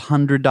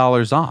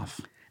 $1,200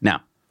 off.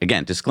 Now,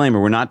 again,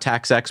 disclaimer, we're not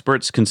tax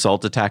experts.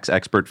 Consult a tax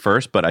expert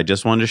first, but I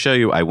just wanted to show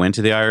you, I went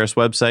to the IRS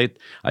website,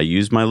 I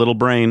used my little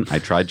brain, I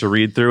tried to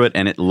read through it,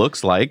 and it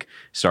looks like,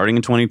 starting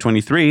in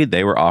 2023,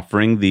 they were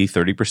offering the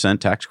 30%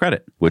 tax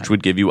credit, which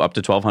would give you up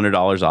to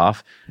 $1,200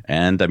 off,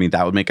 and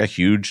that would make a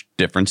huge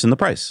difference in the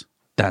price.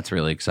 That's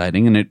really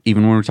exciting. And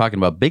even when we're talking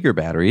about bigger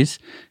batteries,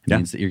 it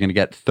means that you're going to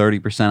get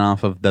 30%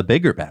 off of the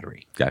bigger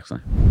battery. Exactly.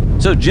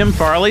 So Jim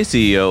Farley,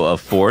 CEO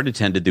of Ford,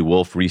 attended the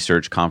Wolf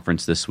Research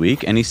Conference this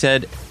week, and he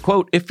said,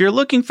 quote, "If you're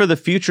looking for the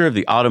future of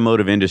the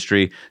automotive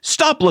industry,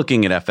 stop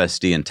looking at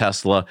FSD and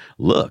Tesla.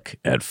 Look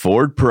at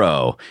Ford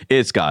Pro.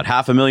 It's got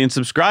 500,000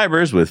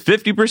 subscribers with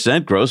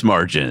 50% gross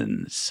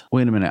margins."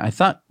 Wait a minute. I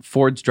thought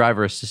Ford's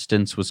driver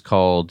assistance was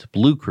called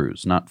Blue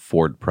Cruise, not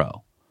Ford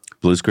Pro.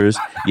 Blues Cruise?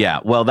 Yeah,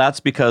 well,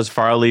 that's because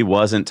Farley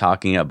wasn't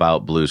talking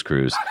about Blues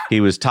Cruise. He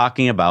was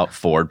talking about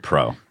Ford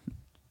Pro.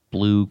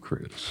 Blue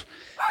Cruise.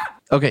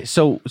 Okay,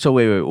 so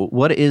wait.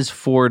 What is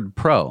Ford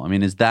Pro? I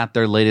mean, is that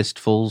their latest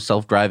full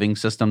self-driving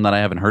system that I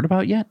haven't heard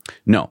about yet?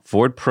 No,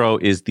 Ford Pro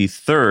is the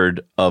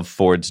third of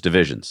Ford's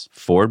divisions.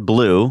 Ford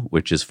Blue,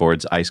 which is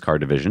Ford's ICE car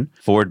division,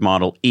 Ford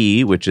Model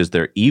E, which is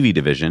their EV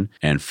division,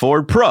 and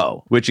Ford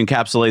Pro, which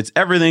encapsulates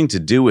everything to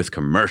do with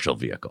commercial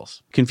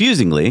vehicles.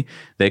 Confusingly,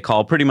 they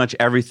call pretty much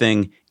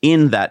everything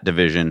in that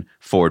division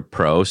Ford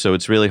Pro, so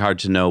it's really hard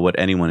to know what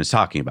anyone is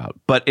talking about.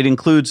 But it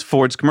includes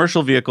Ford's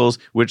commercial vehicles,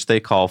 which they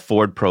call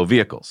Ford Pro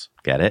vehicles.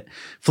 Get it?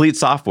 Fleet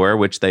software,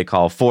 which they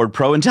call Ford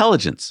Pro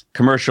Intelligence.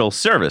 Commercial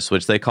service,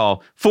 which they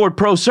call Ford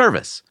Pro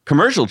Service.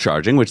 Commercial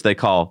charging, which they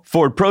call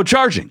Ford Pro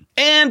Charging.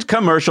 And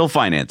commercial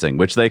financing,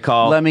 which they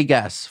call... Let me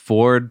guess.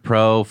 Ford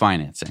Pro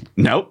Financing.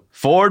 Nope.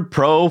 Ford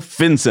Pro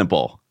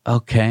FinSimple.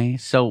 Okay,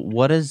 so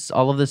what does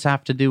all of this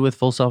have to do with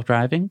full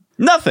self-driving?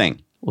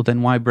 Nothing. Well,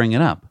 then why bring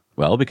it up?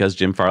 Well, because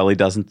Jim Farley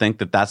doesn't think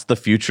that that's the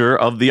future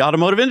of the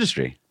automotive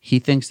industry. He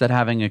thinks that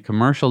having a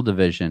commercial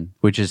division,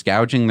 which is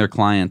gouging their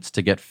clients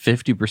to get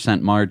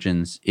 50%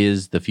 margins,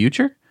 is the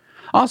future.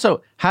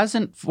 Also,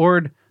 hasn't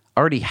Ford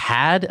already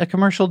had a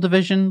commercial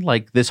division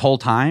like this whole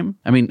time?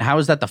 I mean, how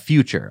is that the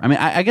future? I mean,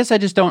 I guess I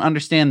just don't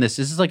understand this.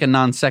 This is like a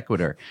non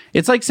sequitur.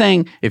 It's like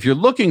saying, if you're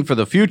looking for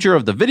the future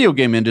of the video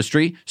game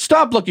industry,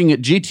 stop looking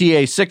at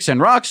GTA 6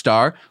 and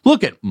Rockstar,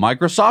 look at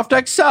Microsoft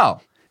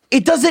Excel.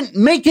 It doesn't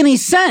make any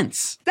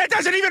sense. That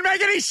doesn't even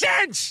make any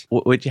sense!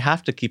 What you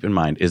have to keep in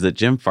mind is that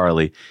Jim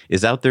Farley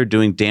is out there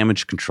doing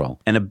damage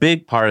control. And a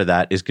big part of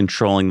that is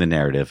controlling the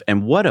narrative.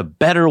 And what a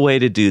better way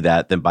to do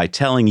that than by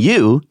telling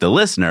you, the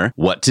listener,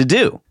 what to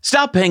do.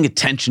 Stop paying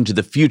attention to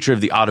the future of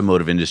the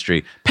automotive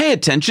industry. Pay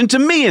attention to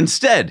me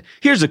instead.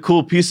 Here's a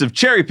cool piece of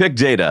cherry-picked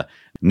data.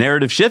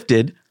 Narrative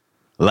shifted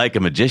like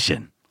a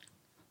magician.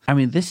 I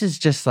mean, this is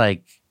just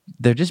like...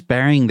 they're just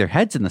burying their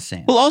heads in the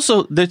sand. Well,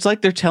 also, it's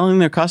like they're telling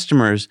their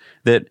customers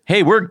that,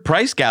 hey, we're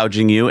price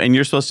gouging you and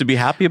you're supposed to be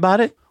happy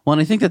about it. Well,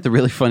 and I think that the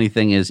really funny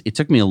thing is it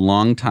took me a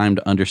long time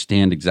to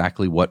understand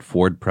exactly what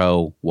Ford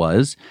Pro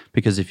was,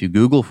 because if you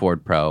Google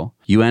Ford Pro,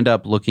 you end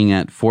up looking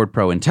at Ford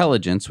Pro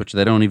Intelligence, which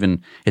they don't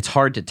even, it's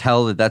hard to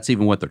tell that that's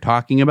even what they're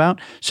talking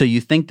about. So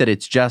you think that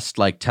it's just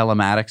like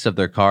telematics of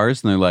their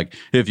cars. And they're like,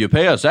 if you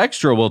pay us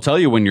extra, we'll tell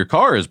you when your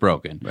car is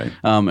broken. Right.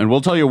 And we'll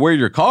tell you where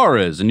your car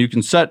is. And you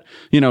can set,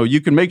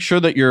 you can make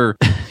sure that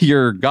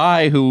your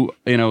guy who,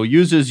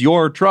 uses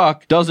your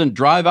truck doesn't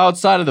drive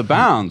outside of the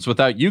bounds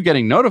without you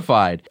getting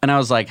notified. And I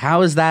was like,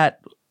 how is that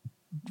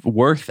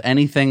worth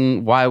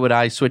anything? Why would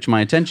I switch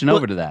my attention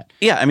over to that?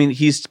 Yeah, I mean,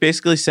 he's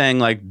basically saying,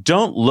 like,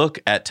 don't look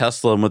at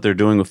Tesla and what they're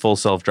doing with full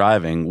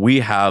self-driving.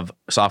 We have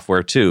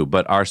software too,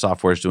 but our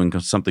software is doing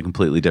something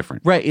completely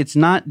different. Right. It's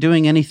not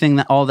doing anything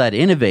all that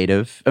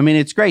innovative. I mean,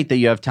 it's great that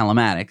you have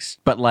telematics,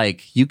 but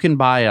like you can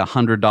buy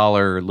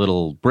 $100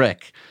 little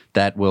brick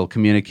that will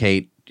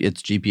communicate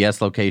its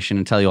GPS location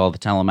and tell you all the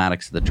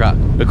telematics of the truck.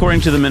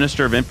 According to the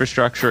Minister of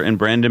Infrastructure in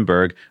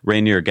Brandenburg,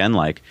 Rainier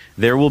Genlich,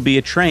 there will be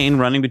a train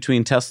running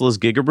between Tesla's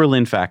Giga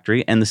Berlin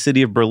factory and the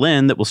city of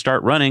Berlin that will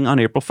start running on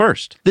April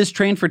 1st. This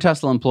train for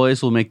Tesla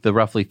employees will make the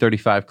roughly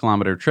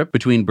 35-kilometer trip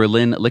between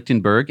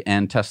Berlin-Lichtenberg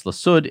and Tesla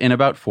Sud in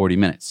about 40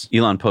 minutes.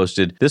 Elon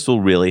posted, "This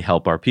will really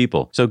help our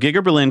people." So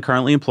Giga Berlin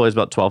currently employs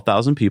about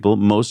 12,000 people,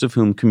 most of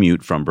whom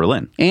commute from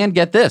Berlin. And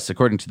get this,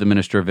 according to the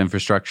Minister of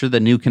Infrastructure, the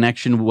new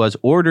connection was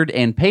ordered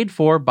and paid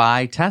for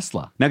by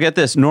Tesla. Now get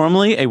this,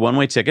 normally a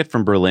one-way ticket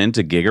from Berlin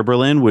to Giga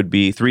Berlin would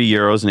be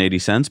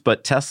 €3.80,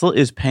 but Tesla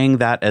is paying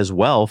that as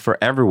well for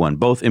everyone,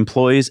 both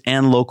employees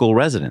and local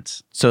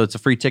residents. So it's a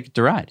free ticket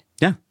to ride.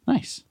 Yeah.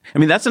 Nice. I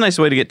mean, that's a nice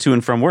way to get to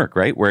and from work,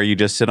 right? Where you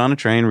just sit on a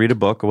train, read a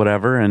book or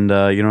whatever, and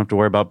you don't have to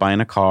worry about buying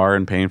a car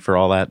and paying for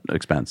all that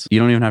expense. You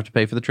don't even have to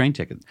pay for the train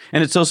ticket.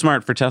 And it's so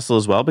smart for Tesla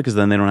as well, because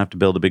then they don't have to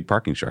build a big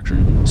parking structure.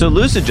 So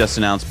Lucid just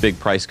announced big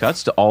price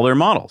cuts to all their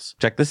models.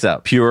 Check this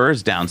out. Pure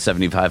is down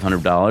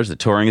 $7,500. The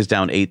Touring is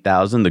down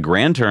 $8,000. The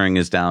Grand Touring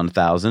is down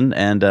 $1,000.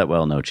 And,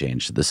 no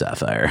change to the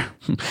Sapphire.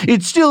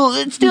 It's still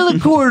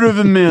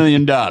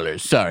 $250,000.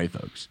 Sorry,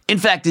 folks. In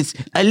fact, it's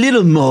a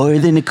little more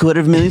than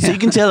 $250,000, so you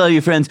can tell all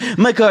your friends,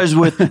 my car's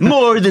worth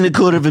more than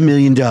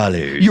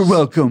 $250,000. You're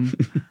welcome.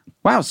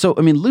 Wow. So,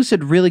 I mean,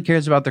 Lucid really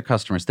cares about their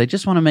customers. They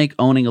just want to make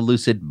owning a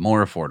Lucid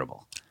more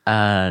affordable.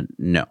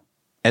 No.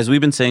 As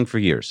we've been saying for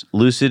years,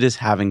 Lucid is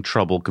having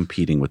trouble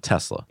competing with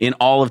Tesla. In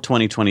all of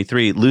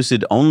 2023,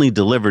 Lucid only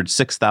delivered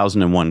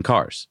 6,001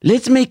 cars.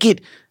 Let's make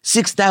it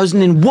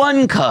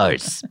 6,001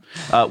 cars.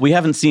 We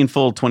haven't seen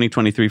full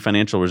 2023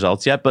 financial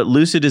results yet, but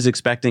Lucid is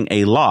expecting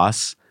a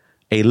loss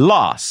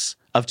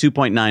of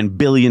 $2.9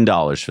 billion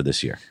for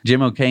this year.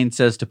 Jim O'Kane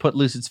says to put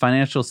Lucid's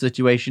financial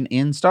situation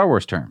in Star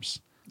Wars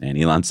terms. And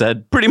Elon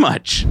said, pretty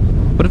much.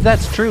 But if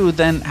that's true,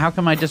 then how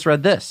come I just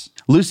read this?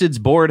 Lucid's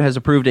board has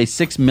approved a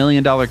 $6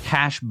 million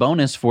cash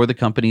bonus for the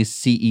company's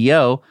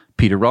CEO,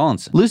 Peter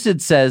Rawlinson.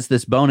 Lucid says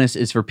this bonus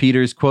is for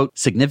Peter's, quote,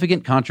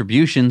 significant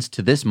contributions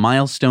to this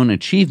milestone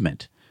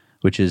achievement,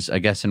 which is, I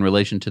guess, in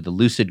relation to the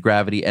Lucid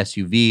Gravity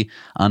SUV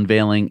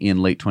unveiling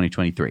in late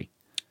 2023.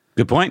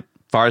 Good point.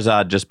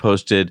 Farzad just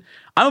posted,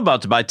 I'm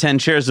about to buy 10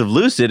 shares of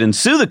Lucid and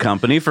sue the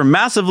company for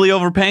massively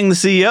overpaying the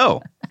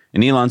CEO.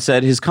 And Elon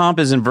said his comp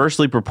is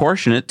inversely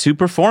proportionate to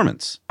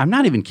performance. I'm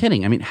not even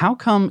kidding. I mean, how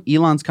come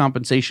Elon's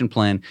compensation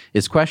plan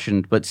is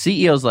questioned, but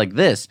CEOs like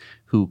this,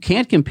 who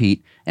can't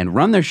compete and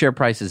run their share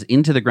prices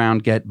into the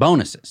ground, get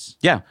bonuses?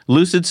 Yeah,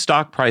 Lucid's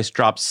stock price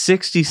dropped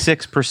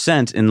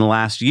 66% in the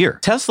last year.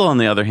 Tesla, on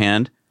the other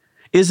hand,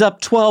 is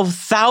up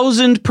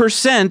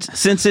 12,000%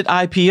 since it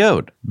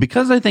IPO'd.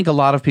 Because I think a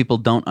lot of people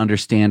don't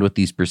understand what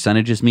these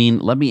percentages mean,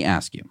 let me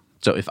ask you.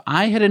 So if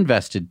I had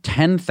invested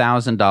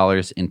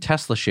 $10,000 in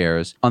Tesla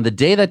shares on the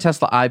day that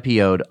Tesla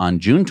IPO'd on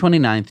June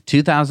 29th,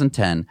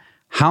 2010,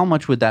 how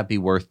much would that be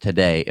worth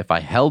today if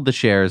I held the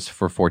shares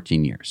for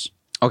 14 years?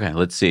 Okay,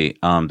 let's see.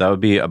 That would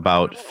be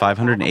about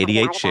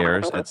 588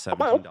 shares at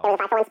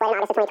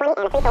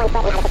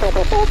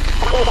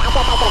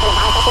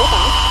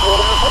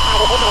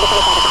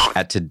 $17.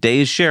 At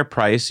today's share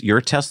price,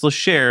 your Tesla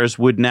shares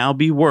would now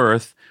be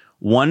worth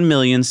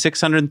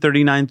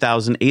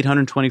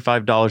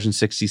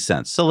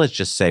 $1,639,825.60. So let's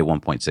just say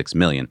 $1.6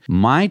 million.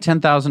 My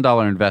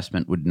 $10,000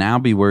 investment would now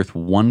be worth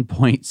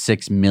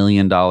 $1.6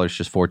 million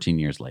just 14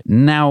 years later.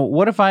 Now,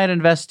 what if I had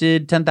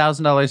invested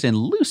 $10,000 in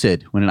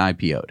Lucid when it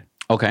IPO'd?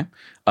 Okay.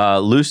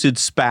 Lucid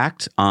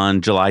SPAC'd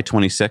on July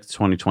 26,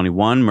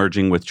 2021,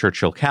 merging with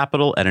Churchill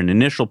Capital at an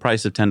initial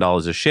price of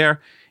 $10 a share.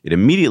 It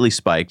immediately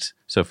spiked.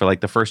 So for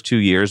like the first 2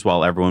 years,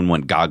 while everyone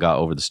went gaga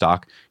over the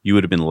stock, you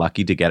would have been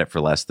lucky to get it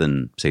for less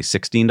than, say,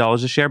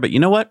 $16 a share. But you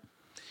know what?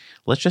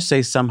 Let's just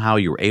say somehow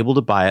you were able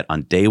to buy it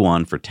on day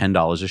one for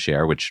 $10 a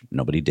share, which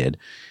nobody did.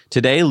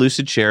 Today,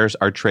 Lucid shares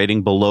are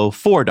trading below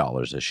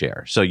 $4 a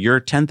share. So your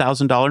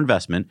 $10,000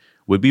 investment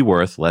would be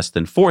worth less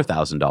than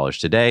 $4,000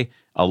 today,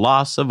 a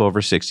loss of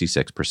over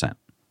 66%.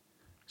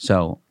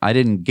 So I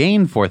didn't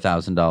gain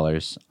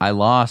 $4,000. I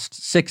lost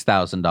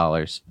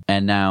 $6,000,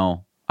 and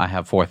now I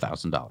have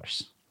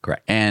 $4,000.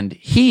 Correct. And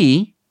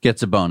he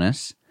gets a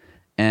bonus,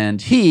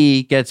 and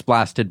he gets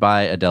blasted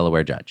by a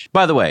Delaware judge.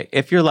 By the way,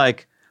 if you're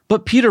like,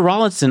 but Peter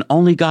Rawlinson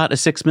only got a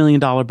 $6 million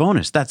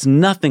bonus. That's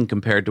nothing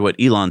compared to what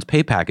Elon's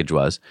pay package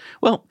was.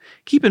 Well,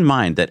 keep in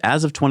mind that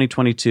as of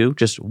 2022,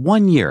 just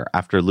 1 year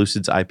after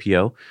Lucid's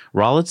IPO,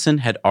 Rawlinson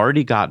had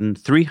already gotten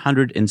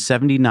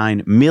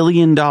 $379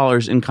 million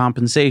in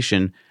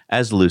compensation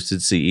as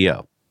Lucid's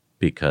CEO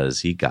because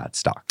he got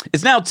stock.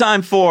 It's now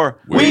time for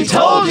We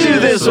Told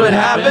You This Would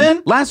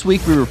Happen! Last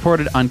week, we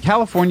reported on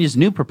California's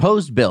new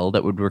proposed bill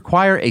that would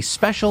require a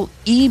special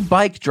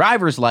e-bike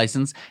driver's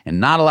license and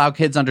not allow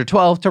kids under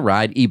 12 to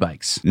ride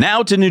e-bikes.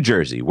 Now to New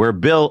Jersey, where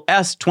Bill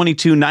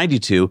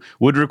S-2292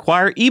 would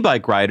require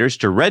e-bike riders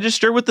to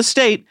register with the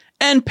state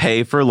and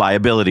pay for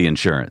liability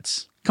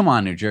insurance. Come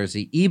on, New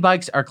Jersey.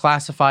 E-bikes are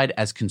classified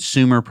as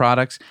consumer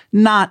products,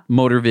 not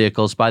motor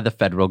vehicles by the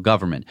federal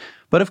government.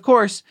 But of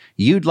course,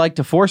 you'd like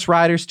to force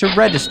riders to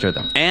register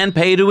them. And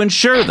pay to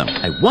insure them.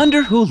 I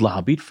wonder who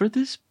lobbied for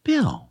this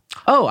bill.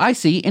 Oh, I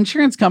see.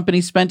 Insurance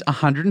companies spent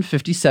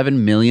 $157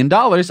 million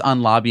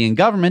on lobbying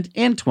government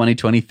in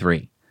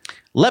 2023.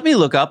 Let me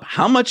look up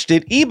how much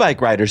did e-bike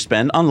riders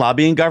spend on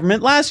lobbying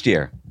government last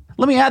year.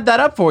 Let me add that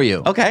up for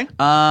you. Okay.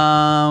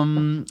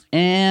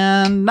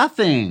 And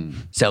nothing.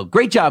 So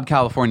great job,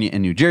 California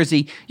and New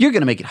Jersey. You're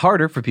going to make it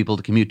harder for people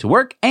to commute to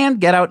work and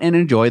get out and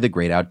enjoy the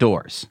great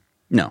outdoors.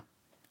 No.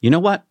 You know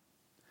what?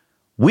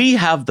 We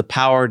have the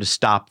power to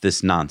stop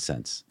this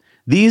nonsense.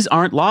 These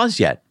aren't laws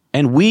yet,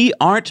 and we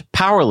aren't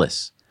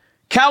powerless.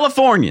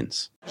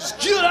 Californians. Just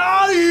get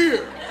out of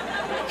here!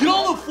 Get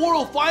on the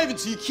 405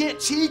 until you can't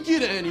take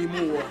it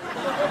anymore.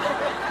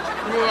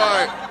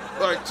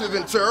 Like to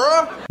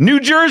Ventura? New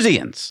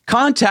Jerseyans.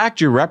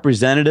 Contact your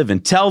representative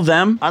and tell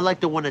them. I like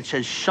the one that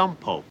says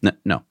shampoo.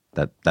 No,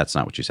 that's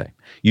not what you say.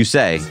 You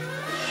say.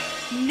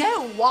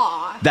 No,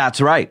 why?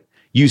 That's right.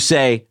 You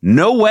say,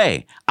 no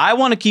way. I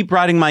want to keep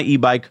riding my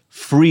e-bike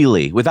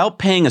freely without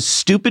paying a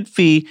stupid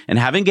fee and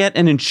having to get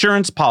an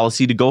insurance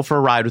policy to go for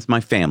a ride with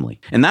my family.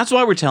 And that's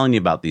why we're telling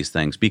you about these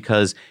things,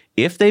 because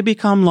if they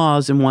become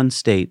laws in one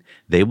state,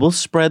 they will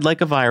spread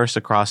like a virus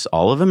across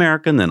all of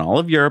America and then all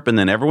of Europe, and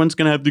then everyone's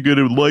going to have to get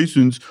a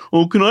license.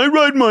 Oh, can I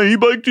ride my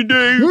e-bike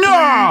today?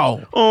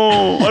 No!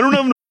 Oh, I don't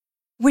have no.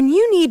 When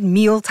you need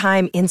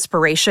mealtime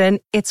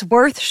inspiration, it's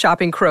worth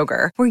shopping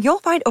Kroger, where you'll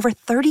find over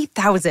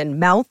 30,000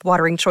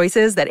 mouth-watering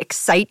choices that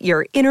excite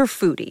your inner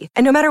foodie.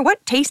 And no matter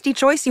what tasty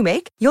choice you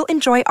make, you'll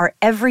enjoy our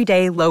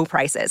everyday low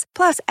prices,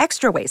 plus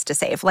extra ways to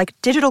save, like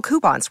digital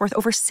coupons worth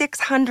over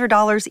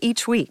 $600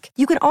 each week.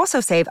 You can also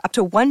save up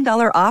to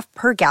 $1 off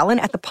per gallon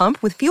at the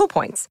pump with fuel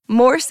points.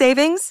 More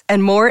savings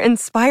and more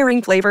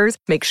inspiring flavors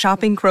make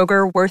shopping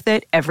Kroger worth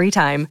it every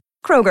time.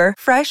 Kroger,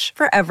 fresh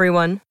for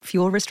everyone.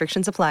 Fuel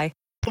restrictions apply.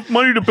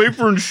 Money to pay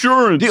for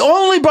insurance. The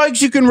only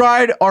bikes you can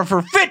ride are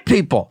for fit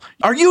people.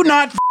 Are you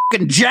not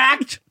f***ing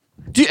jacked?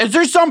 Is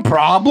there some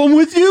problem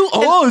with you?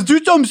 Is there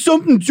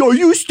something? Are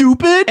you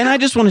stupid? And I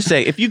just want to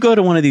say, if you go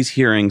to one of these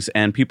hearings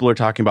and people are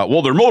talking about,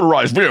 well, they're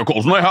motorized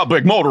vehicles and they have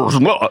big motors.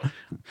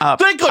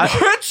 They could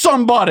hit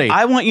somebody.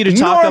 I want you to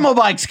talk normal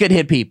bikes could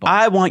hit people.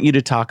 I want you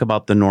to talk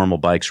about the normal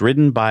bikes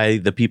ridden by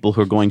the people who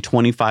are going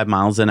 25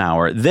 miles an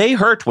hour. They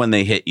hurt when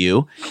they hit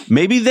you.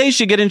 Maybe they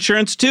should get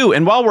insurance too.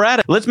 And while we're at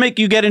it, let's make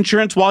you get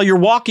insurance while you're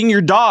walking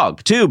your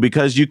dog too,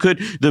 because you could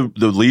the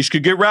leash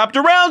could get wrapped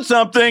around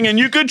something and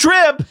you could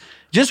trip.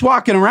 Just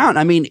walking around.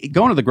 I mean,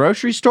 going to the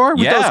grocery store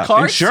with those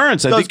carts.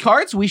 Insurance. Those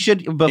carts, we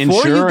should,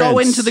 before you go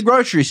into the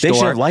grocery store, they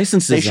should have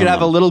licenses. They should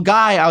have a little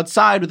guy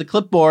outside with a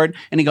clipboard,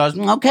 and he goes,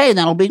 okay,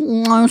 that'll be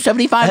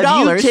 $75.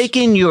 Have you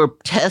taken your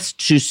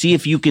test to see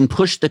if you can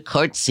push the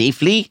cart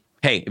safely?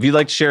 Hey, if you'd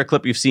like to share a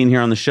clip you've seen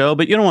here on the show,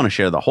 but you don't want to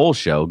share the whole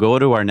show, go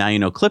to our Now You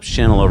Know Clips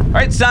channel. All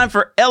right, it's time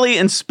for Ellie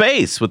in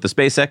Space with the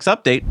SpaceX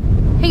update.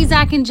 Hey,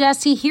 Zach and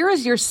Jesse, here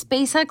is your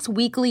SpaceX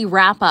weekly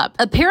wrap-up.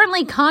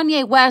 Apparently,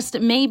 Kanye West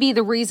may be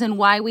the reason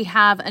why we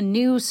have a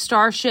new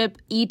Starship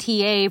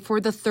ETA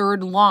for the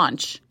third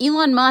launch.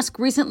 Elon Musk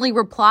recently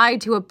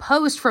replied to a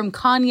post from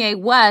Kanye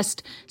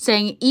West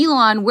saying,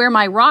 "Elon, where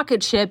my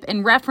rocket ship?"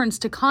 in reference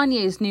to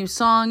Kanye's new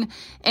song.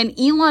 And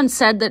Elon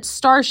said that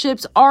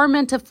starships are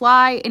meant to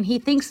fly, and he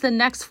thinks the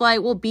next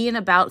flight will be in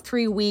about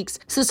 3 weeks.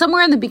 So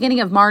somewhere in the beginning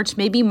of March,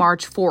 maybe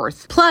March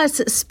 4th. Plus,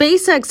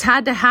 SpaceX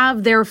had to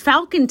have their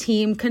Falcon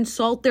team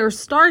consult their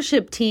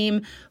Starship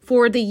team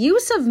for the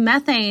use of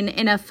methane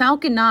in a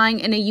Falcon 9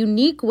 in a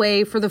unique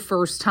way for the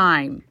first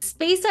time.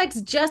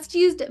 SpaceX just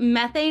used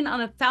methane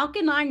on a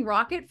Falcon 9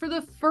 rocket for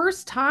the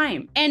first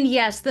time. And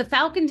yes, the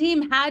Falcon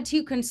team had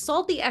to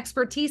consult the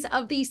expertise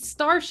of the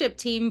Starship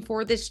team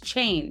for this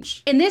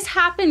change. And this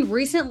happened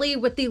recently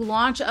with the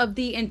launch of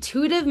the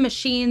Intuitive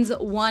Machines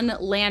 1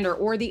 lander,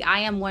 or the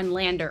IM-1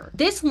 lander.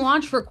 This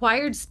launch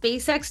required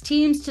SpaceX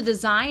teams to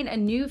design a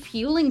new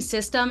fueling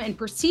system and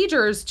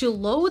procedures to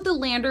load the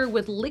lander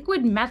with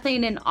liquid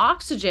methane and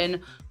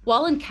oxygen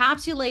while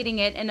encapsulating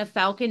it in a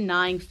Falcon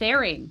 9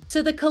 fairing.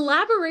 So the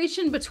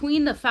collaboration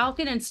between the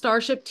Falcon and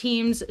Starship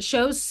teams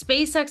shows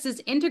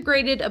SpaceX's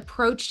integrated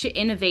approach to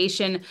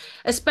innovation,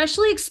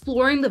 especially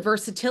exploring the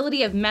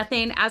versatility of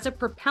methane as a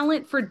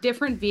propellant for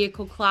different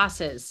vehicle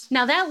classes.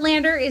 Now that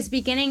lander is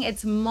beginning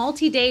its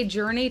multi-day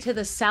journey to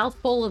the South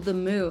Pole of the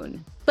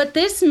Moon. But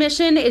this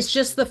mission is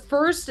just the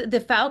first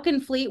the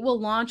Falcon fleet will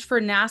launch for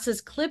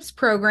NASA's CLIPS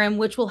program,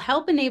 which will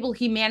help enable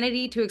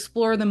humanity to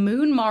explore the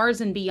moon,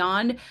 Mars, and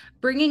beyond,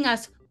 bringing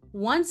us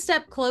one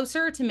step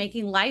closer to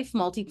making life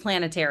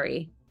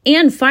multiplanetary.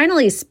 And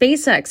finally,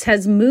 SpaceX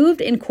has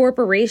moved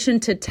incorporation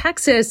to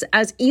Texas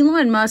as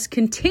Elon Musk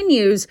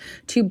continues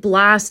to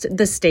blast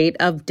the state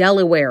of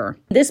Delaware.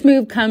 This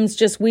move comes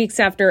just weeks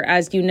after,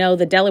 as you know,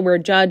 the Delaware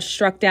judge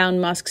struck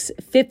down Musk's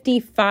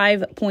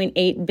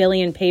 $55.8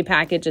 billion pay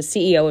package as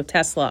CEO of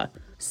Tesla.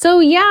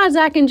 So yeah,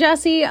 Zach and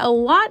Jesse, a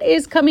lot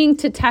is coming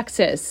to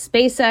Texas.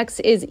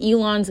 SpaceX is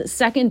Elon's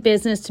second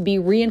business to be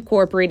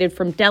reincorporated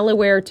from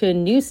Delaware to a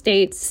new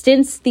state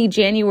since the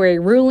January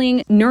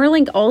ruling.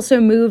 Neuralink also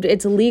moved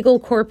its legal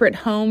corporate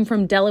home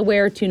from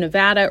Delaware to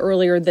Nevada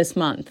earlier this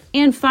month.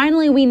 And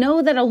finally, we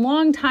know that a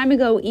long time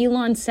ago,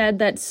 Elon said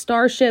that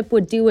Starship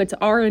would do its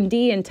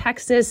R&D in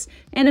Texas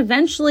and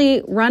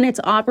eventually run its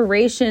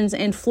operations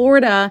in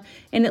Florida.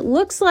 And it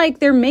looks like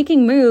they're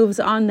making moves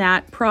on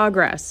that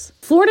progress.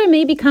 Florida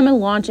may become a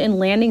launch and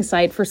landing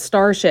site for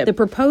Starship. The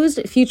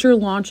proposed future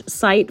launch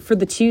site for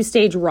the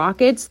two-stage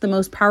rockets, the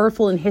most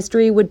powerful in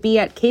history, would be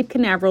at Cape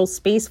Canaveral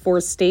Space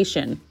Force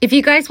Station. If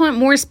you guys want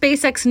more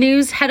SpaceX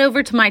news, head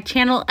over to my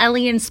channel,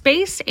 Ellie in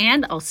Space,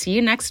 and I'll see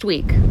you next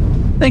week.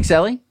 Thanks,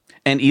 Ellie.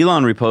 And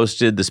Elon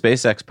reposted the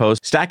SpaceX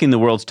post stacking the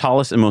world's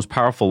tallest and most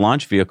powerful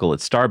launch vehicle at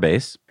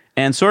Starbase.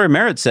 And Sawyer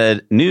Merritt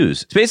said,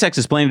 news, SpaceX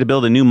is planning to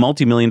build a new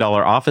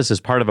multi-million-dollar office as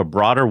part of a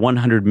broader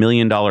 $100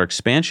 million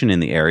expansion in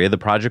the area. The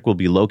project will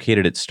be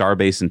located at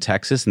Starbase in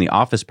Texas, and the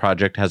office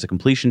project has a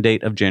completion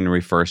date of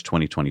January 1st,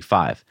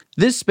 2025.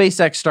 This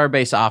SpaceX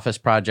Starbase office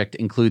project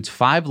includes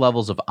 5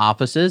 levels of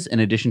offices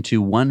in addition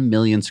to 1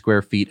 million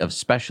square feet of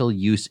special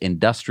use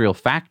industrial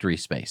factory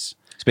space.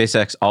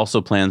 SpaceX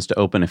also plans to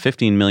open a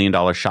 $15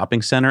 million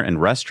shopping center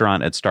and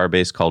restaurant at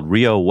Starbase called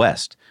Rio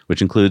West, which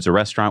includes a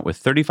restaurant with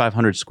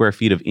 3,500 square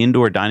feet of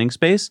indoor dining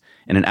space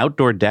and an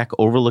outdoor deck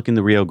overlooking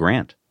the Rio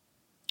Grande.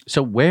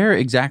 So where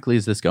exactly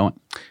is this going?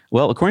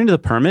 Well, according to the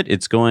permit,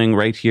 it's going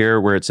right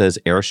here where it says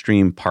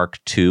Airstream Park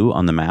 2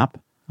 on the map.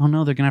 Oh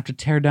no, they're going to have to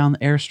tear down the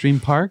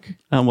Airstream Park?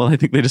 Well, I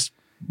think they just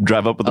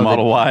drive up with the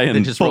Model Y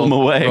and just pull them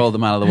away. Roll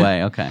them out of the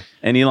way, okay.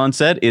 And Elon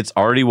said it's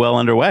already well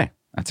underway.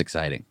 That's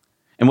exciting.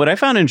 And what I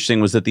found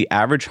interesting was that the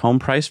average home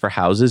price for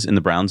houses in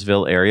the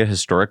Brownsville area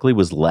historically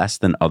was less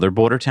than other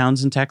border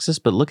towns in Texas.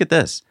 But look at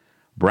this.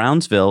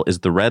 Brownsville is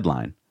the red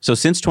line. So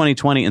since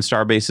 2020 and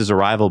Starbase's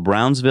arrival,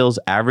 Brownsville's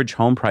average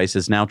home price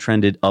has now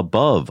trended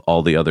above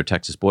all the other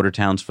Texas border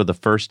towns for the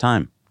first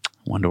time.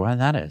 Wonder why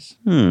that is.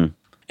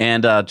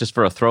 And just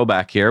for a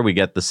throwback here, we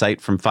get the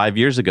site from 5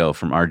 years ago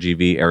from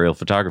RGV Aerial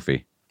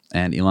Photography.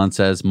 And Elon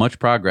says much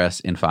progress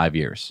in 5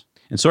 years.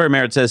 And Sawyer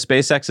Merritt says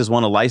SpaceX has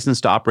won a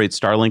license to operate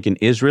Starlink in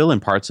Israel and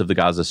parts of the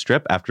Gaza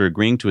Strip after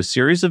agreeing to a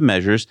series of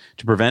measures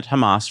to prevent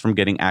Hamas from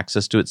getting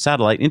access to its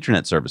satellite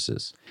internet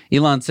services.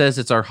 Elon says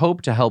it's our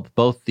hope to help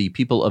both the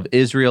people of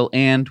Israel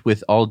and,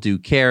 with all due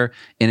care,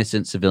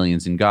 innocent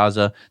civilians in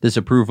Gaza. This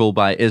approval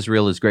by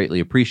Israel is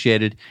greatly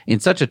appreciated. In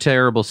such a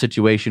terrible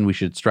situation, we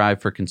should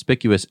strive for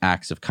conspicuous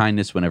acts of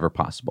kindness whenever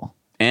possible.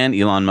 And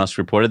Elon Musk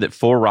reported that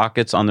 4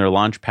 rockets on their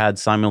launch pad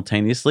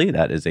simultaneously.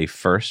 That is a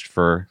first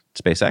for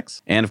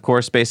SpaceX. And of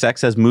course,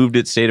 SpaceX has moved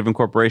its state of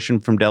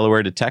incorporation from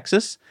Delaware to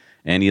Texas.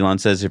 And Elon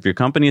says, if your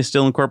company is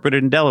still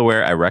incorporated in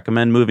Delaware, I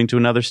recommend moving to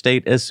another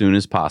state as soon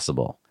as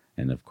possible.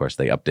 And of course,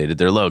 they updated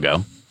their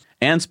logo.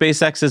 And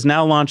SpaceX has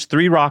now launched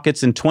 3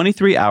 rockets in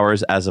 23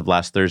 hours as of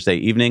last Thursday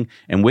evening.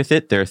 And with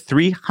it, their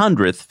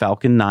 300th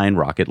Falcon 9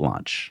 rocket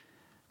launch.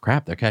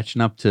 Crap, they're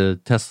catching up to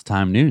Tesla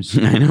Time news.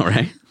 I know,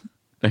 right?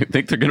 I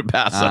think they're going to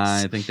pass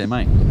us. I think they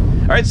might.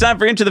 All right, it's time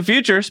for Into the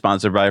Future,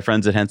 sponsored by our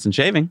friends at Henson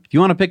Shaving. If you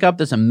want to pick up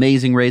this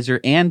amazing razor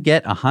and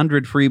get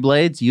 100 free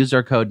blades, use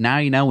our code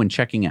NOWYOUKNOW when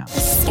checking out.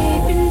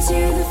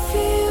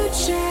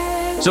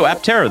 So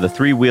Aptera, the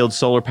three-wheeled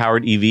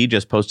solar-powered EV,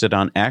 just posted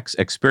on X.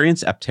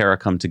 Experience Aptera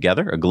come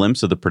together, a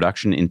glimpse of the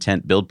production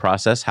intent build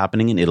process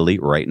happening in Italy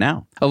right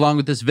now. Along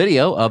with this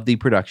video of the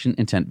production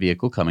intent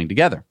vehicle coming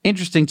together.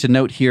 Interesting to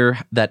note here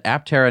that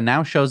Aptera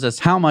now shows us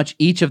how much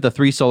each of the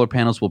 3 solar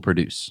panels will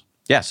produce.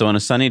 Yeah, so on a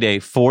sunny day,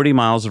 40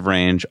 miles of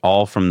range,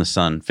 all from the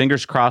sun.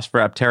 Fingers crossed for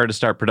Aptera to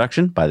start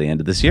production by the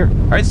end of this year.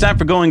 All right, it's time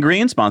for Going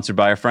Green, sponsored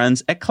by our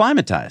friends at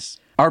Climatize.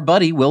 Our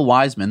buddy, Will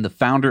Wiseman, the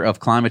founder of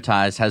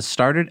Climatize, has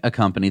started a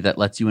company that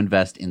lets you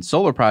invest in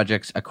solar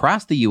projects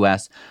across the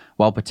U.S.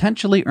 while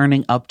potentially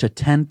earning up to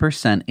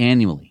 10%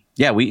 annually.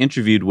 Yeah, we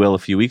interviewed Will a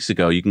few weeks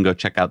ago. You can go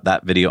check out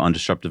that video on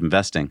disruptive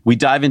investing. We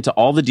dive into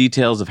all the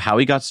details of how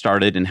he got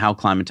started and how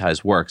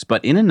Climatize works.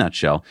 But in a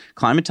nutshell,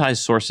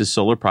 Climatize sources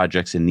solar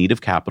projects in need of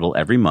capital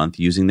every month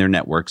using their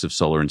networks of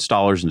solar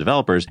installers and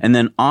developers, and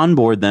then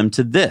onboard them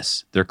to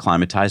their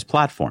Climatize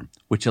platform,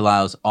 which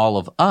allows all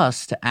of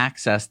us to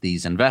access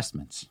these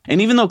investments.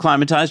 And even though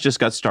Climatize just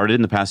got started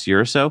in the past year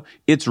or so,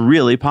 it's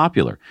really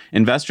popular.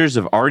 Investors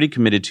have already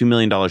committed $2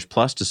 million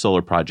plus to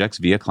solar projects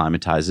via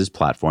Climatize's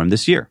platform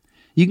this year.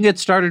 You can get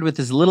started with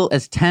as little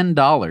as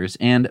 $10,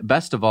 and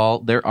best of all,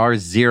 there are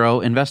 0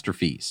 investor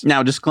fees.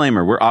 Now,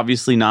 disclaimer, we're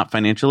obviously not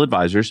financial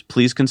advisors.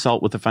 Please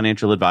consult with a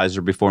financial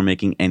advisor before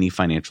making any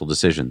financial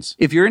decisions.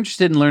 If you're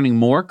interested in learning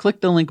more, click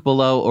the link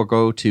below or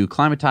go to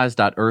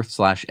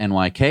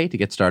climatize.earth/NYK to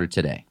get started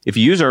today. If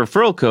you use our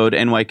referral code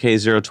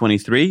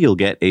NYK023, you'll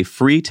get a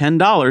free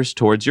 $10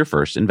 towards your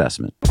first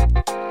investment.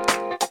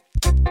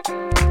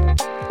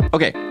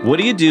 Okay, what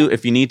do you do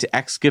if you need to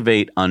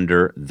excavate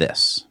under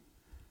this?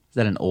 Is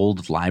that an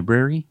old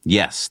library?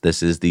 Yes,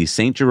 this is the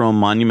St. Jerome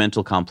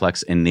Monumental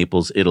Complex in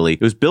Naples, Italy.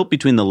 It was built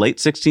between the late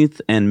 16th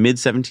and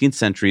mid-17th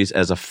centuries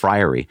as a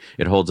friary.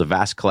 It holds a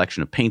vast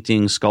collection of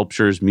paintings,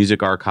 sculptures,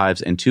 music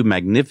archives, and 2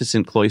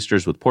 magnificent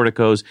cloisters with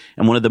porticos,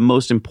 and one of the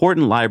most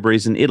important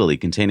libraries in Italy,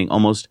 containing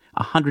almost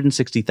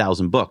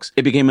 160,000 books.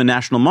 It became a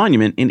national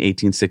monument in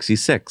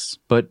 1866.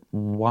 But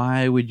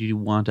why would you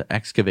want to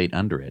excavate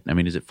under it? I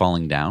mean, is it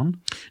falling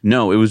down?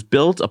 No, it was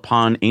built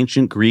upon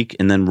ancient Greek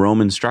and then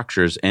Roman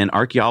structures, and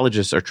archaeologists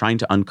are trying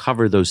to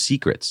uncover those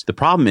secrets. The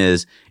problem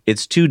is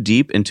it's too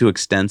deep and too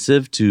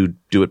extensive to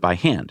do it by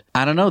hand.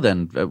 I don't know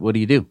then. What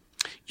do?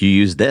 You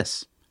use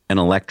this. An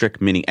electric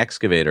mini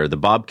excavator, the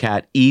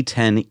Bobcat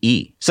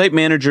E10E. Site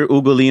manager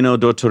Ugolino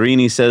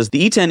Dottorini says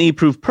the E10E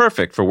proved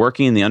perfect for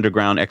working in the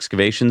underground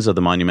excavations of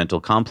the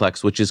monumental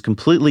complex, which is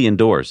completely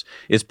indoors.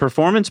 Its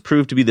performance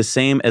proved to be the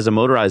same as a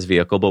motorized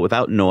vehicle, but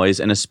without noise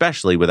and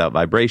especially without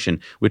vibration,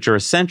 which are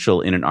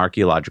essential in an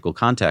archaeological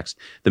context.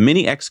 The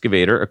mini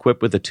excavator,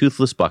 equipped with a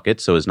toothless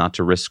bucket so as not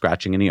to risk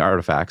scratching any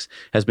artifacts,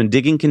 has been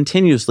digging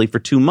continuously for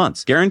 2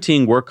 months,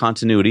 guaranteeing work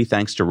continuity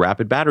thanks to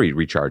rapid battery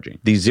recharging.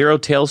 The zero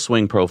tail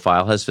swing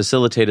profile has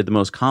facilitated the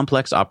most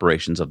complex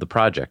operations of the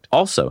project.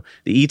 Also,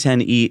 the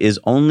E10E is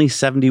only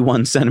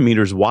 71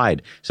 centimeters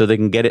wide, so they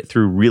can get it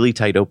through really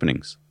tight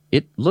openings.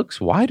 It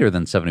looks wider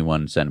than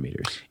 71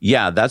 centimeters.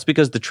 Yeah, that's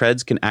because the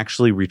treads can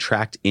actually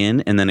retract in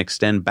and then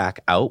extend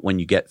back out when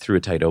you get through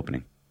a tight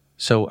opening.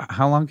 So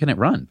how long can it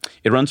run?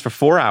 It runs for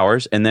 4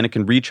 hours, and then it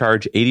can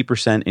recharge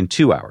 80% in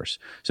 2 hours.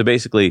 So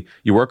basically,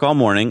 you work all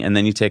morning, and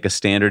then you take a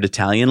standard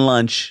Italian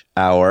lunch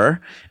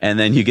hour, and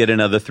then you get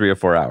another 3 or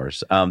 4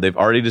 hours. They've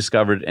already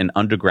discovered an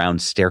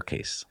underground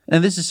staircase.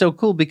 And this is so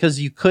cool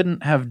because you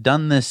couldn't have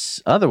done this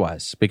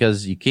otherwise,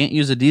 because you can't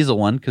use a diesel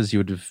one because you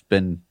would have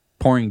been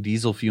pouring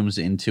diesel fumes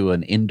into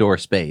an indoor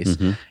space.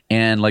 Mm-hmm.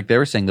 And like they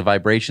were saying, the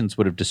vibrations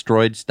would have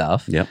destroyed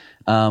stuff. Yep.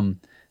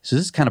 So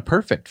this is kind of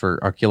perfect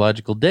for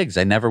archaeological digs.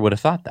 I never would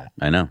have thought that.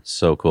 I know.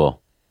 So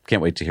cool.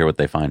 Can't wait to hear what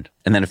they find.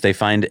 And then if they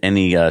find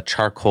any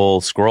charcoal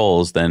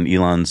scrolls, then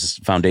Elon's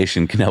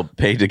foundation can help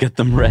pay to get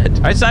them read.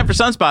 All right, it's time for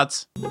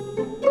Sunspots.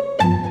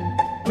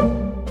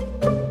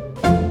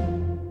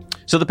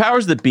 So the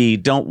powers that be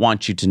don't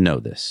want you to know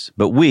this,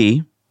 but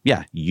we,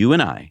 you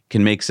and I,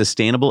 can make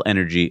sustainable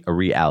energy a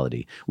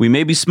reality. We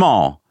may be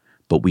small,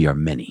 but we are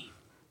many.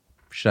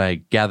 Should I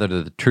gather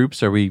the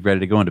troops? Are we ready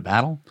to go into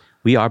battle?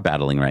 We are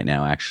battling right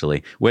now,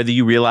 actually, whether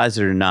you realize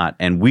it or not,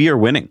 and we are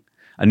winning.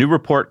 A new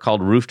report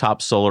called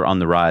Rooftop Solar on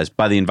the Rise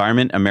by the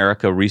Environment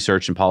America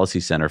Research and Policy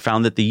Center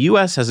found that the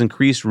U.S. has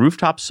increased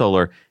rooftop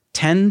solar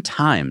 10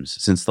 times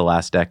since the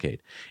last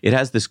decade. It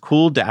has this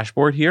cool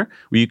dashboard here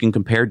where you can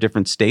compare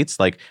different states.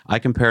 Like I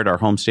compared our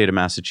home state of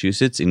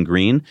Massachusetts in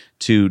green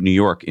to New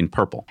York in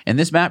purple. And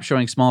this map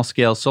showing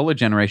small-scale solar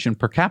generation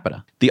per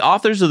capita. The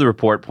authors of the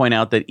report point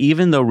out that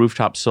even though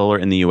rooftop solar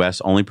in the U.S.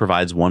 only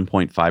provides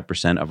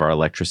 1.5% of our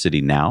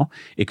electricity now,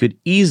 it could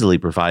easily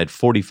provide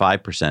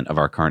 45% of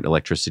our current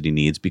electricity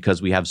needs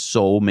because we have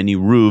so many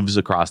roofs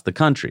across the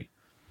country.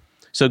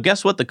 So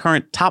guess what the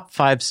current top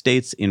 5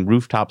 states in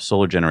rooftop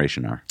solar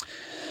generation are?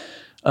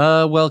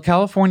 Well,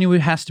 California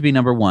has to be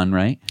number one,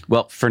 right?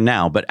 Well, for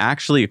now, but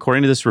actually,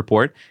 according to this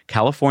report,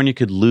 California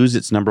could lose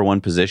its number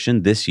one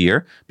position this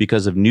year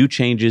because of new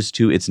changes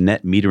to its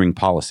net metering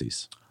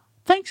policies.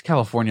 Thanks,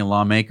 California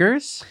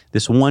lawmakers.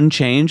 This one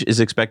change is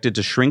expected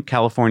to shrink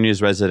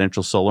California's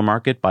residential solar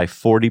market by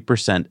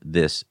 40%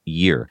 this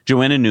year.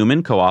 Joanna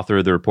Newman, co-author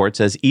of the report,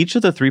 says each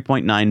of the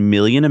 3.9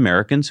 million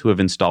Americans who have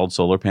installed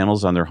solar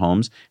panels on their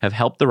homes have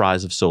helped the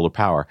rise of solar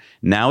power.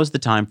 Now is the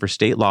time for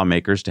state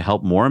lawmakers to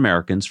help more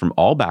Americans from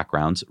all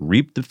backgrounds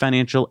reap the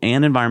financial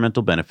and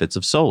environmental benefits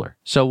of solar.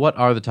 So what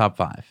are the top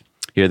 5?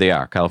 Here they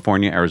are: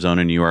 California,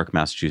 Arizona, New York,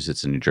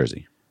 Massachusetts, and New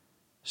Jersey.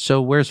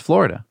 So where's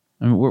Florida?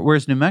 I mean,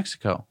 where's New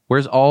Mexico?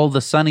 Where's all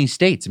the sunny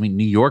states? I mean,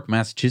 New York,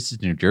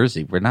 Massachusetts, New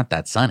Jersey, we're not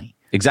that sunny.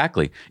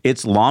 Exactly.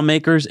 It's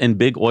lawmakers and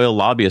big oil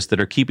lobbyists that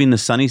are keeping the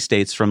sunny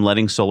states from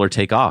letting solar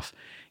take off.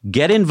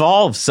 Get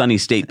involved, sunny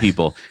state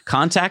people.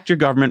 Contact your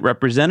government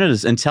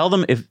representatives and tell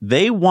them if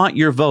they want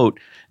your vote,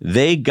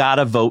 they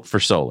gotta vote for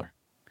solar.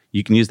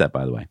 You can use that,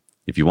 by the way.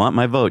 If you want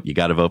my vote, you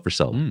gotta vote for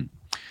solar.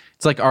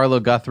 It's like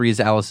Arlo Guthrie's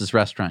Alice's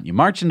Restaurant. You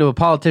march into a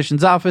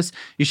politician's office,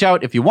 you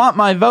shout, if you want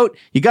my vote,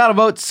 you gotta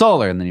vote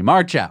solar, and then you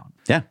march out.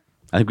 Yeah,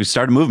 I think we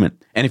start a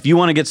movement. And if you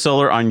want to get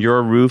solar on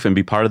your roof and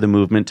be part of the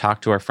movement, talk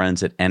to our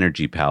friends at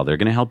Energy Pal. They're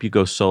going to help you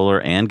go solar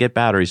and get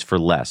batteries for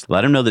less.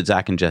 Let them know that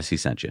Zach and Jesse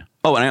sent you.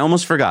 Oh, and I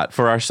almost forgot.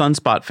 For our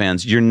Sunspot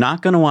fans, you're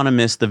not going to want to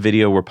miss the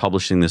video we're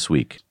publishing this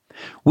week.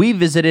 We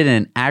visited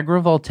an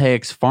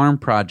agrivoltaics farm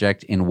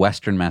project in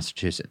western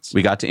Massachusetts.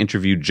 We got to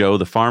interview Joe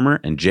the farmer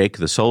and Jake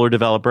the solar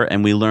developer,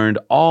 and we learned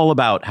all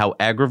about how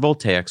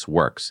agrivoltaics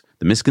works,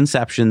 the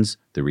misconceptions,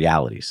 the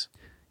realities.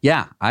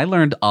 Yeah, I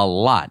learned a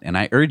lot, and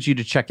I urge you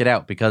to check it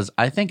out because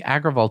I think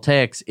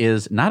agrivoltaics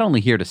is not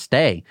only here to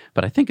stay,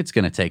 but I think it's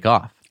going to take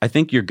off. I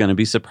think you're going to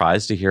be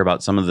surprised to hear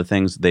about some of the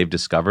things they've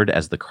discovered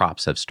as the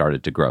crops have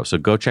started to grow. So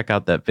go check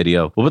out that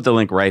video. We'll put the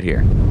link right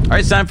here. All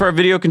right, it's time for our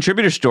video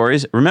contributor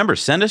stories. Remember,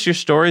 send us your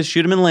stories,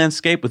 shoot them in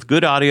landscape with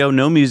good audio,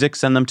 no music.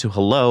 Send them to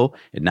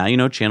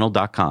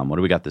hello@nowyouknowchannel.com. What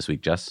do we got this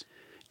week, Jess?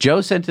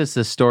 Joe sent us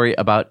this story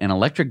about an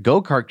electric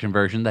go-kart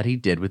conversion that he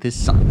did with his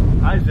son.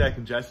 Hi, Zach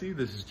and Jesse.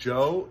 This is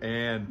Joe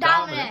and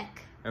Dominic.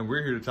 And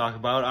we're here to talk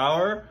about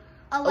our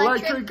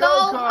electric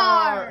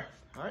go-kart.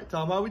 All right,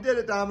 tell them how we did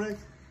it, Dominic.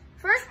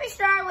 First, we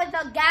started with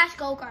a gas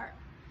go-kart.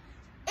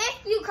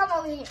 If you come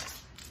over here,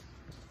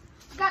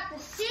 we got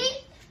the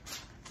seat,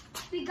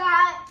 we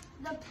got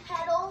the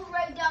pedal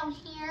right down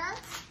here.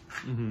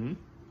 Mm-hmm.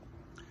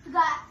 We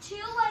got 2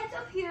 lights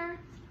up here,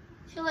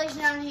 2 lights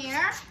down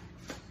here.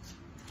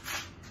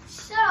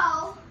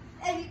 So,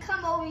 if you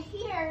come over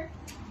here,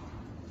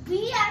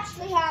 we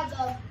actually have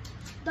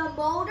the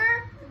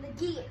motor and the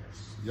gears.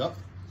 Yep.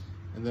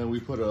 And then we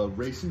put a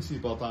racing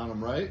seatbelt on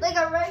them, right? Like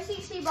a racing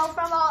seatbelt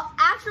from an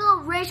actual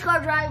race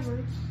car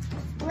driver.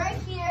 Right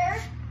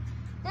here.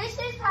 This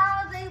is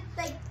how they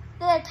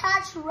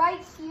attach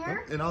right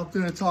here. Yep. And I'm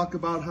going to talk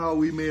about how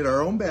we made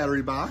our own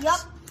battery box. Yep.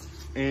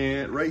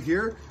 And right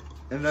here.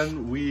 And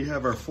then we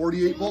have our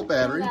 48-volt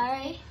battery.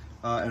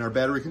 And our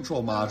battery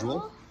control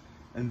module.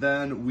 And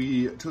then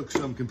we took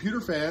some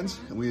computer fans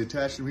and we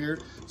attached them here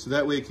so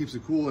that way it keeps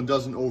it cool and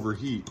doesn't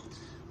overheat.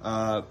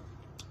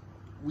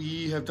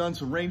 We have done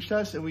some range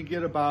tests and we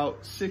get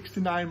about 6 to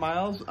 9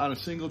 miles on a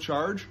single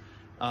charge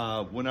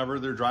whenever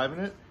they're driving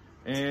it.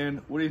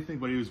 And what do you think,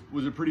 buddy?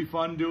 Was it pretty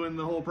fun doing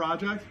the whole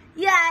project?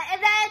 Yeah,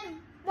 and then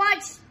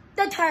once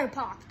the tire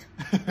popped.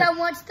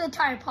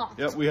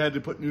 Yep, we had to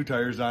put new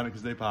tires on it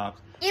because they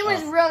popped. It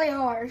was really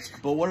hard.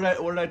 But what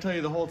did I tell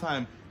you the whole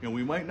time? You know,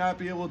 we might not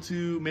be able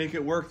to make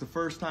it work the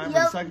first time or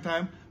the second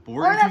time, but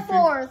we're gonna keep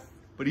fourth.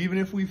 But even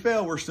if we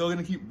fail, we're still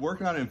gonna keep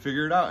working on it and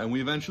figure it out. And we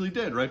eventually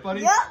did, right,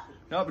 buddy? Yep.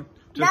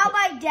 Now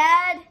my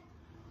dad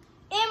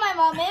and my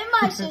mom and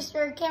my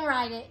sister can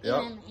ride it.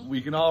 Yep.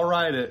 We can all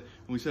ride it.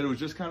 And we said it was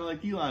just kind of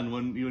like Elon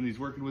when he's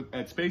working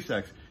at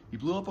SpaceX. He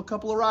blew up a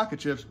couple of rocket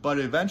ships, but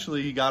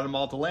eventually he got them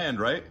all to land,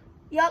 right?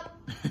 Yep.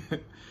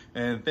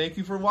 And thank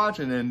you for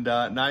watching. And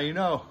now you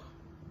know.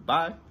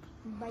 Bye.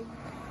 Bye.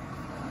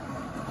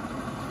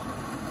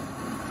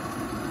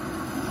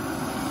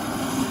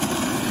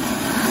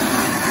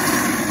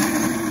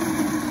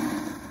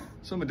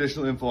 Some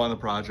additional info on the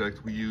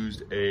project. We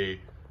used a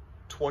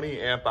 20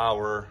 amp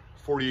hour,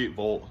 48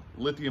 volt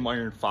lithium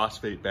iron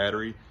phosphate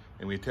battery,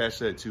 and we attached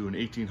that to an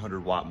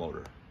 1800 watt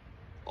motor.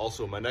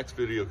 Also, my next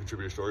video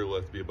contributor story will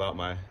have to be about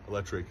my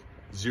electric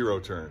zero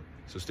turn.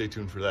 So stay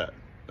tuned for that.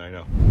 I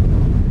know.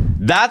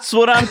 That's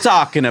what I'm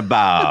talking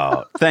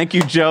about. Thank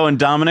you, Joe and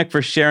Dominic,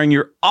 for sharing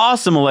your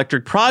awesome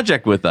electric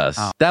project with us.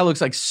 Oh, that looks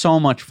like so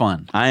much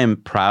fun. I am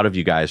proud of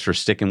you guys for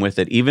sticking with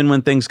it, even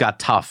when things got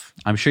tough.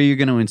 I'm sure you're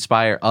going to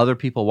inspire other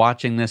people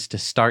watching this to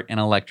start an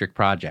electric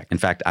project. In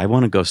fact, I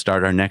want to go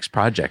start our next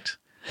project.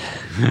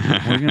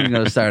 We're going to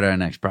go start our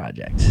next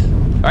project.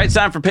 All right, it's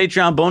time for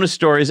Patreon bonus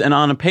stories. And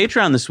on a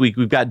Patreon this week,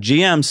 we've got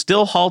GM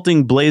still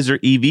halting Blazer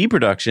EV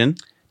production,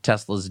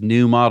 Tesla's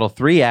new Model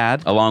 3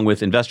 ad, along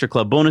with Investor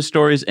Club bonus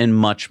stories and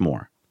much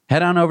more.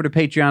 Head on over to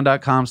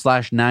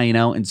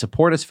patreon.com/nowyouknow and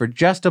support us for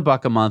just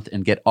 $1 a month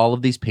and get all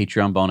of these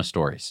Patreon bonus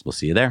stories. We'll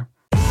see you there.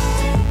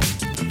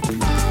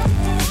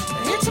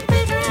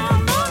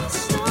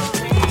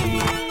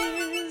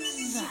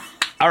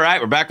 All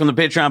right, we're back from the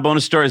Patreon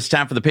bonus story. It's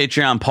time for the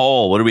Patreon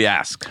poll. What do we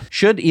ask?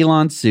 Should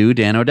Elon sue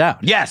Dan O'Dowd?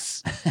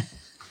 Yes.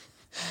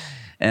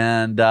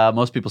 And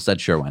most people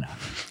said, sure, why not?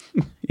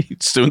 He's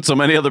suing so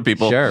many other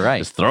people. Sure, right.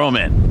 Just throw them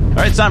in. All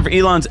right, it's time for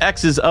Elon's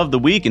X's of the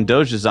week. And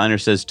Doge Designer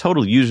says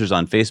total users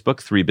on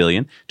Facebook, 3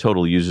 billion.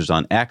 Total users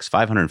on X,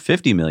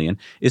 550 million.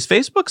 Is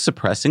Facebook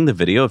suppressing the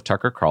video of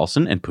Tucker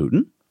Carlson and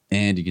Putin?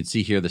 And you can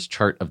see here this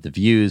chart of the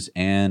views,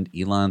 and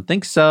Elon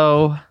thinks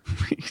so.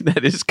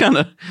 That is kind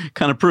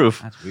of proof.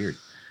 That's weird.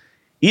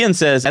 Ian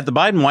says, at the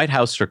Biden White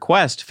House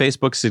request,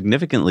 Facebook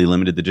significantly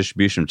limited the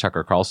distribution of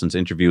Tucker Carlson's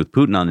interview with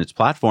Putin on its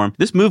platform.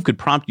 This move could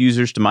prompt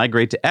users to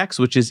migrate to X,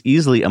 which is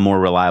easily a more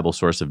reliable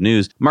source of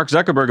news. Mark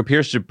Zuckerberg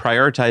appears to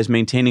prioritize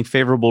maintaining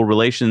favorable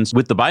relations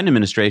with the Biden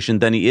administration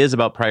than he is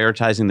about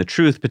prioritizing the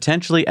truth,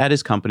 potentially at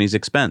his company's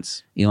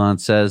expense. Elon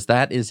says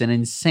that is an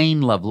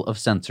insane level of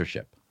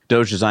censorship.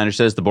 Doge Designer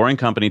says the Boring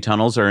Company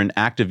tunnels are in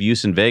active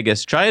use in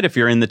Vegas. Try it if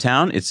you're in the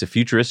town. It's a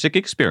futuristic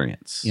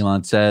experience.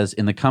 Elon says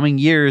in the coming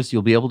years,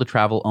 you'll be able to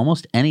travel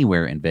almost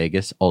anywhere in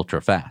Vegas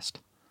ultra fast.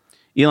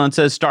 Elon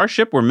says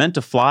Starship were meant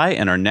to fly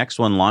and our next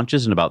one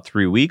launches in about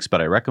 3 weeks,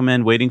 but I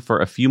recommend waiting for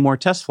a few more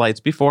test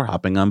flights before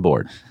hopping on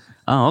board.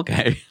 Oh,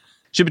 okay.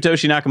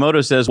 Shibatoshi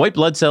Nakamoto says white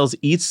blood cells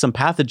eats some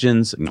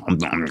pathogens.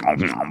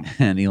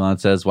 And Elon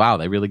says, wow,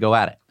 they really go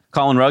at it.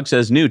 Colin Rugg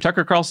says, new.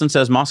 Tucker Carlson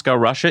says Moscow,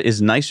 Russia is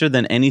nicer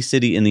than any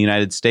city in the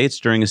United States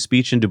during a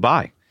speech in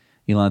Dubai.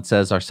 Elon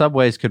says our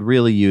subways could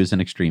really use an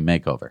extreme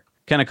makeover.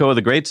 Kanekoa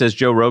the Great says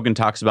Joe Rogan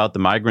talks about the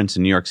migrants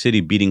in New York City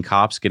beating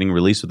cops, getting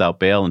released without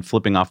bail, and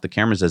flipping off the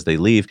cameras as they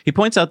leave. He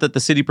points out that the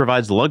city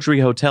provides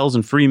luxury hotels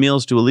and free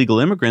meals to illegal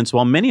immigrants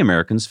while many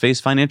Americans face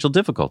financial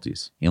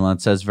difficulties. Elon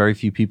says very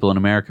few people in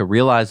America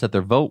realize that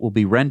their vote will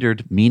be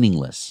rendered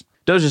meaningless.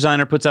 Doge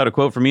Designer puts out a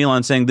quote from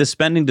Elon saying, this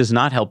spending does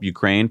not help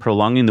Ukraine,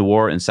 prolonging the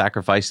war and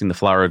sacrificing the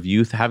flower of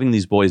youth. Having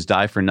these boys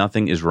die for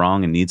nothing is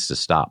wrong and needs to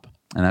stop.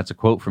 And that's a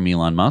quote from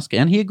Elon Musk,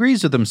 and he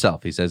agrees with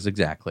himself. He says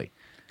exactly.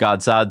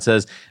 Godsad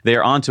says, they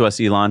are onto us,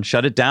 Elon.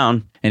 Shut it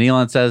down. And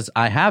Elon says,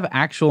 I have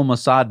actual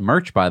Mossad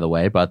merch, by the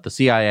way, but the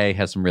CIA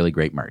has some really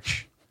great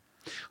merch.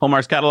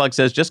 Homar's Catalog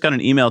says, just got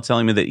an email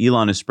telling me that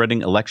Elon is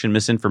spreading election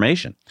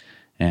misinformation.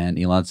 And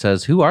Elon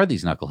says, who are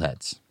these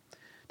knuckleheads?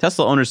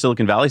 Tesla owner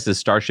Silicon Valley says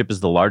Starship is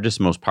the largest,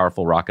 most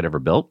powerful rocket ever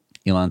built.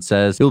 Elon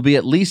says it will be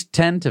at least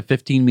 10 to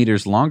 15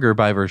 meters longer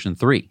by version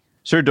 3.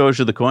 Sir Doge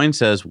of the Coin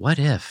says, what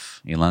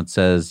if? Elon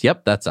says,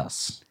 yep, that's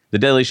us. The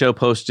Daily Show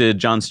posted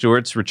Jon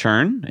Stewart's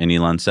return, and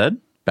Elon said,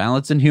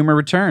 balance and humor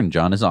return.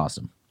 John is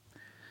awesome.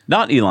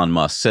 Not Elon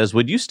Musk says,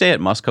 would you stay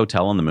at Musk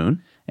Hotel on the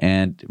moon?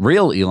 And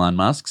real Elon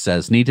Musk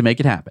says, need to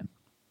make it happen.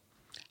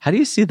 How do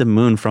you see the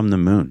moon from the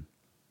moon?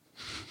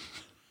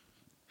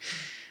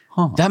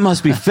 That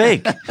must be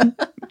fake.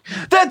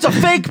 That's a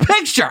fake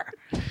picture.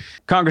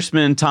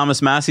 Congressman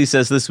Thomas Massey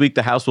says this week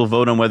the House will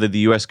vote on whether the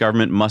U.S.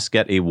 government must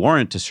get a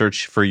warrant to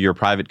search for your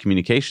private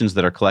communications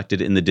that are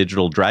collected in the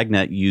digital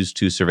dragnet used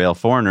to surveil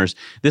foreigners.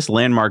 This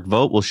landmark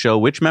vote will show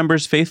which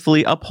members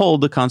faithfully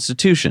uphold the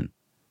Constitution.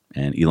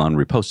 And Elon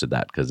reposted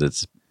that because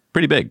it's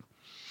pretty big.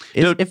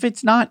 If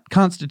it's not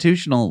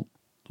constitutional,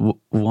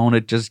 won't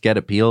it just get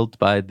appealed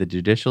by the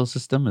judicial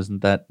system?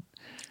 Isn't that...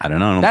 I don't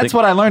know. That's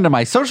what I learned in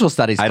my social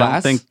studies class. I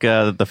don't think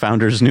the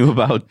founders knew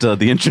about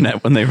the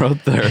internet when they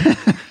wrote there.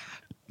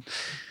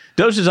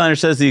 Doge Designer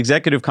says the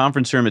executive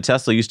conference room at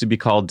Tesla used to be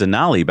called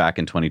Denali back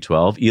in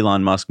 2012.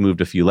 Elon Musk moved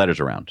a few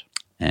letters around.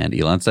 And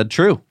Elon said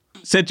true.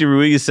 Cinti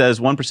Ruiz says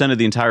 1% of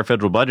the entire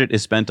federal budget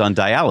is spent on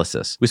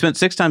dialysis. We spent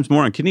 6 times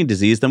more on kidney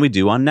disease than we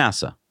do on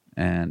NASA.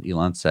 And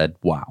Elon said,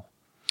 wow.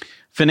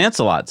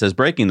 Finance-a-lot says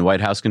breaking, the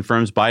White House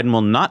confirms Biden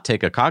will not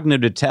take a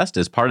cognitive test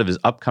as part of his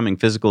upcoming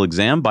physical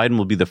exam. Biden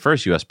will be the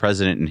first U.S.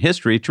 president in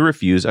history to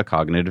refuse a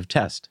cognitive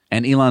test.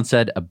 And Elon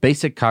said a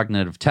basic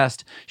cognitive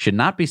test should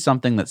not be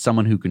something that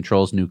someone who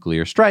controls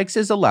nuclear strikes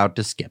is allowed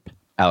to skip.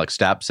 Alex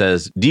Stapp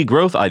says,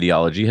 degrowth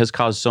ideology has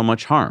caused so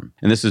much harm.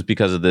 And this is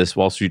because of this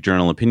Wall Street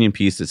Journal opinion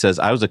piece that says,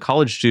 I was a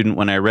college student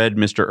when I read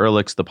Mr.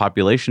 Ehrlich's The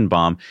Population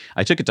Bomb.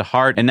 I took it to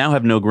heart and now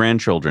have no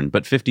grandchildren.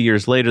 But 50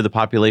 years later, the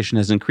population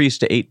has increased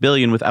to 8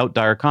 billion without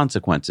dire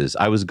consequences.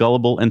 I was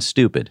gullible and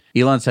stupid.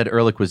 Elon said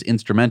Ehrlich was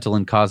instrumental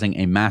in causing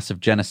a massive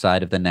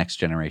genocide of the next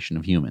generation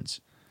of humans.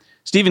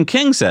 Stephen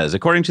King says,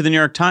 according to the New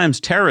York Times,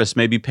 terrorists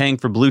may be paying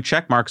for blue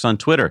check marks on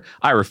Twitter.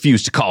 I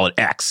refuse to call it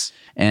X.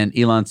 And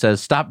Elon says,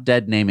 stop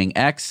dead naming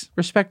X.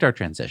 Respect our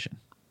transition.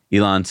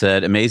 Elon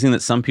said, amazing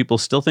that some people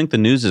still think the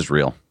news is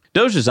real.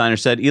 Doge Designer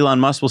said Elon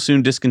Musk will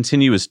soon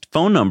discontinue his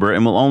phone number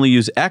and will only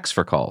use X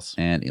for calls.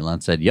 And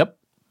Elon said, yep.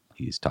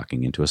 He's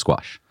talking into a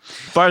squash.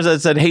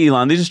 Farzad said, hey,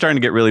 Elon, these are starting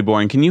to get really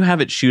boring. Can you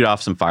have it shoot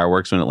off some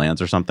fireworks when it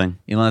lands or something?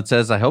 Elon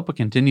says, I hope it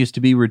continues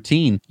to be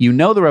routine. You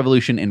know the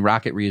revolution in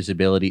rocket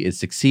reusability is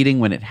succeeding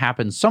when it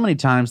happens so many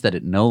times that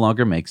it no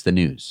longer makes the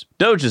news.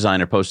 Doge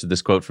Designer posted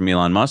this quote from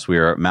Elon Musk. We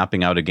are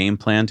mapping out a game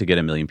plan to get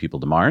 1 million people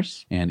to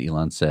Mars. And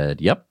Elon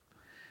said, yep.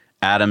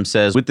 Adam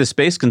says, with the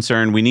space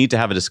concern, we need to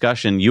have a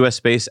discussion. U.S.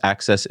 space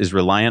access is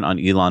reliant on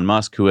Elon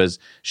Musk, who has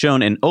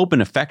shown an open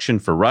affection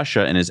for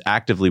Russia and is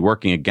actively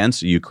working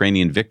against a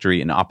Ukrainian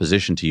victory in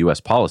opposition to U.S.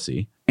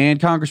 policy. And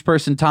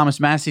Congressperson Thomas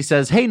Massey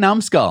says, hey,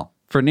 numbskull.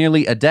 For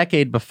nearly a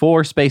decade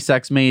before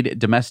SpaceX made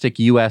domestic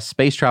U.S.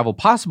 space travel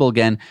possible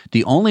again,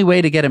 the only way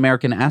to get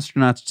American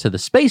astronauts to the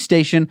space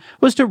station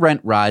was to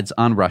rent rides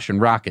on Russian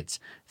rockets.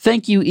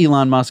 Thank you,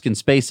 Elon Musk and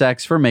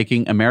SpaceX, for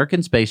making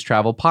American space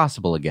travel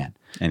possible again.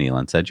 And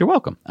Elon said, you're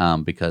welcome.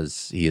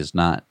 Because he is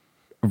not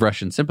a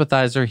Russian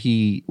sympathizer.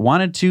 He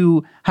wanted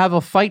to have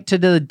a fight to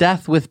the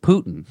death with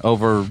Putin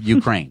over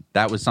Ukraine.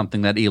 That was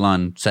something that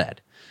Elon said.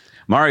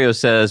 Mario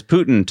says,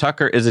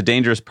 Tucker is a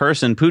dangerous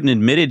person. Putin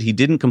admitted he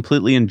didn't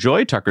completely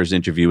enjoy Tucker's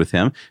interview with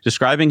him,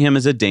 describing him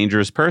as a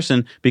dangerous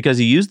person because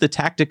he used the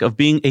tactic of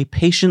being a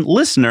patient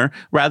listener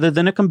rather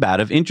than a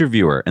combative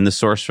interviewer. And the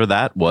source for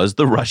that was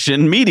the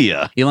Russian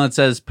media. Elon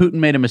says Putin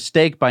made a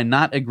mistake by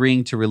not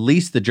agreeing to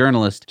release the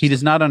journalist. He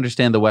does not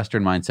understand the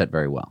Western mindset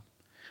very well.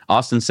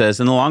 Austin says,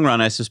 in the long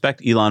run, I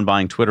suspect Elon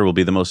buying Twitter will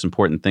be the most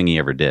important thing he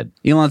ever did.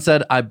 Elon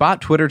said, I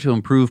bought Twitter to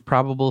improve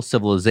probable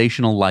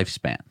civilizational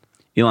lifespan.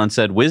 Elon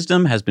said,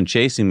 wisdom has been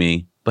chasing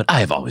me, but I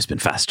have always been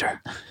faster.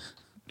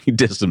 He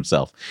dissed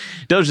himself.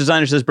 Doge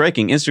Designer says,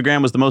 breaking,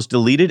 Instagram was the most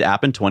deleted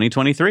app in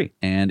 2023.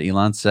 And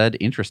Elon said,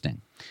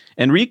 interesting.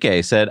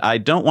 Enrique said, I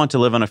don't want to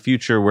live on a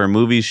future where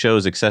movies,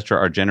 shows, etc.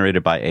 are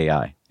generated by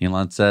AI.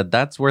 Elon said,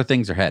 that's where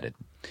things are headed.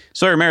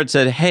 Sawyer Merritt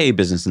said, hey,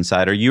 Business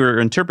Insider, your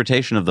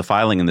interpretation of the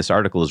filing in this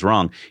article is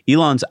wrong.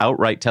 Elon's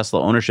outright Tesla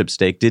ownership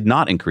stake did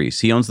not increase.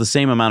 He owns the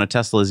same amount of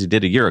Tesla as he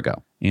did a year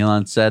ago.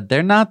 Elon said,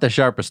 they're not the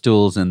sharpest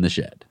tools in the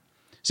shed.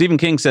 Stephen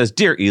King says,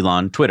 dear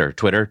Elon, Twitter,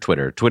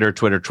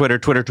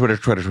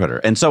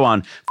 and so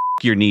on.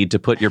 Your need to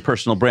put your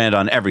personal brand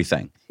on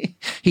everything.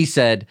 He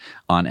said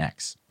on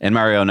X. And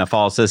Mario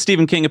Nafal says,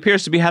 Stephen King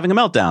appears to be having a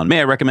meltdown.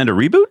 May I recommend a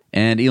reboot?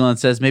 And Elon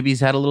says maybe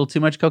he's had a little too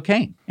much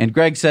cocaine. And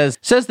Greg says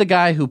the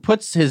guy who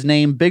puts his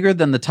name bigger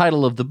than the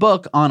title of the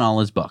book on all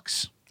his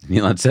books.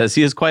 Elon says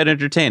he is quite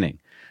entertaining.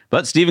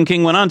 But Stephen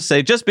King went on to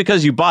say, just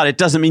because you bought it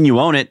doesn't mean you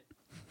own it.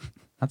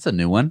 That's a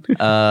new one.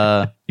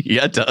 Yeah,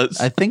 it does.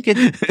 I think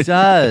it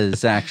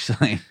does,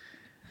 actually.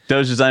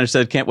 Doge Designer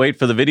said, can't wait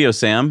for the video,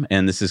 Sam.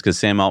 And this is because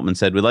Sam Altman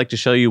said, we'd like to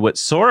show you what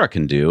Sora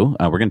can do.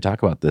 We're going to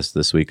talk about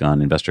this week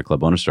on Investor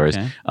Club Bonus Stories.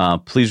 Okay.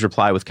 Please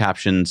reply with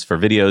captions for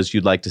videos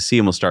you'd like to see,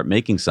 and we'll start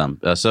making some.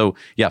 So,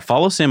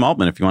 follow Sam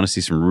Altman if you want to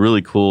see some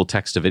really cool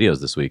text to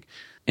videos this week.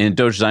 And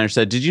Doge Designer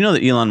said, did you know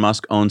that Elon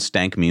Musk owns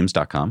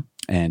stankmemes.com?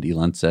 And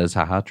Elon says,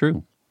 haha,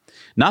 true.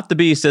 Not the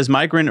Bee says,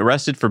 migrant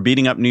arrested for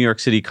beating up New York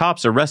City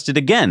cops arrested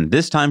again,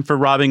 this time for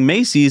robbing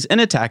Macy's and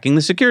attacking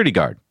the security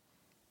guard.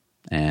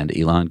 And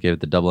Elon gave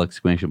the double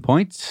exclamation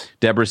points.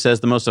 Deborah says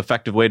the most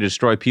effective way to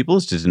destroy people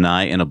is to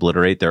deny and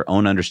obliterate their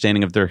own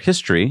understanding of their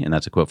history. And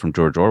that's a quote from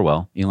George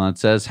Orwell. Elon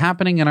says,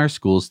 happening in our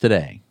schools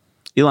today.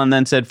 Elon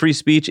then said, free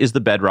speech is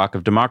the bedrock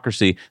of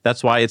democracy.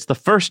 That's why it's the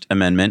First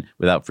Amendment.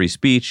 Without free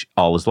speech,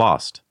 all is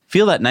lost.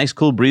 Feel that nice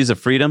cool breeze of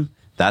freedom?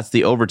 That's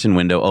the Overton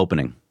window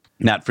opening.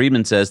 Nat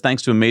Friedman says,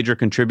 thanks to a major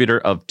contributor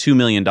of $2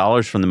 million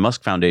from the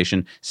Musk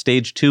Foundation,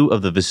 Stage 2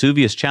 of the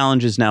Vesuvius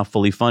Challenge is now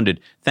fully funded.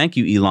 Thank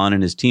you, Elon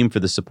and his team, for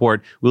the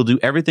support. We'll do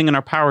everything in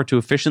our power to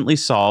efficiently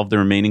solve the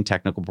remaining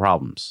technical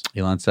problems.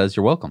 Elon says,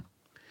 you're welcome.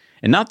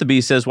 And Not the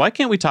Bee says, why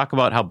can't we talk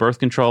about how birth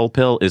control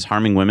pill is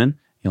harming women?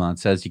 Elon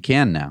says, you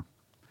can now.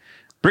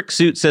 Brick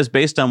Suit says,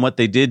 based on what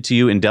they did to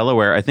you in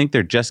Delaware, I think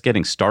they're just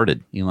getting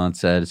started. Elon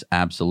says,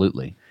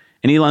 absolutely.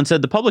 And Elon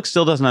said, the public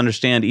still doesn't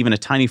understand even a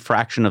tiny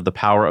fraction of the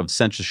power of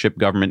censorship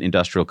government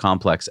industrial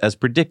complex. As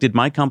predicted,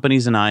 my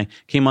companies and I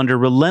came under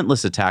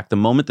relentless attack the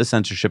moment the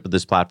censorship of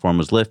this platform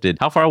was lifted.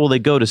 How far will they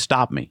go to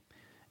stop me?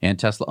 And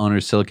Tesla owner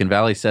Silicon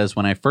Valley says,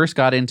 when I first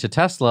got into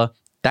Tesla,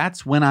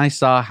 that's when I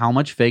saw how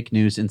much fake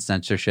news and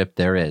censorship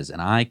there is.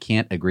 And I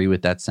can't agree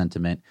with that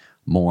sentiment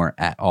more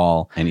at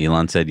all. And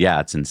Elon said,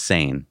 yeah, it's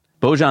insane.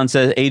 Bojan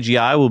says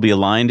AGI will be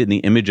aligned in the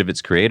image of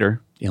its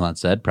creator. Elon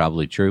said,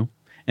 probably true.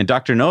 And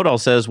Dr. Nodal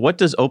says, what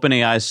does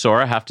OpenAI's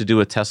Sora have to do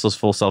with Tesla's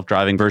full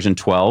self-driving version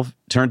 12?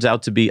 Turns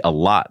out to be a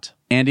lot.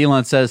 And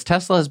Elon says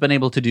Tesla has been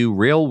able to do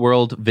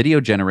real-world video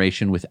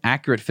generation with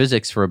accurate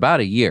physics for about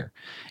a year.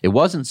 It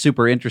wasn't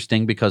super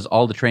interesting because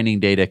all the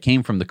training data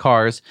came from the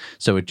cars,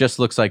 so it just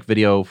looks like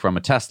video from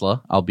a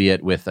Tesla,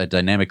 albeit with a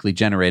dynamically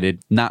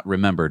generated, not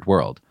remembered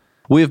world.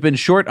 We have been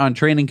short on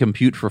training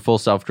compute for full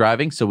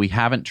self-driving, so we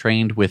haven't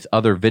trained with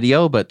other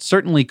video, but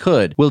certainly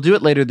could. We'll do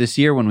it later this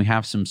year when we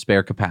have some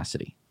spare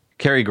capacity.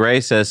 Carrie Gray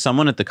says,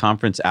 someone at the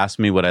conference asked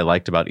me what I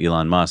liked about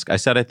Elon Musk. I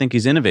said, I think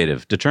he's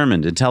innovative,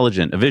 determined,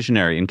 intelligent, a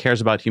visionary, and cares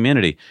about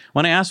humanity.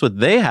 When I asked what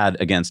they had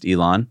against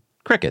Elon,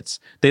 crickets.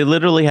 They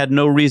literally had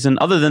no reason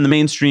other than the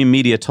mainstream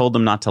media told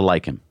them not to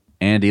like him.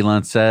 And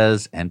Elon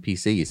says,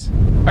 NPCs.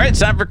 All right, it's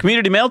time for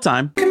Community Mail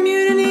Time.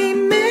 Community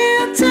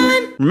Mail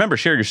Time. Remember,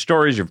 share your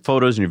stories, your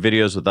photos, and your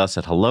videos with us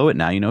at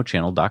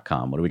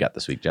hello@nowyouknowchannel.com. What do we got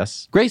this week,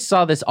 Jess? Grace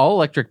saw this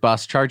all-electric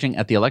bus charging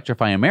at the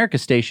Electrify America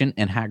station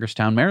in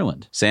Hagerstown,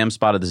 Maryland. Sam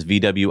spotted this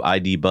VW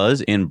ID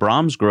Buzz in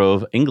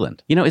Bromsgrove,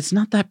 England. You know, it's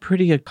not that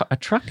pretty a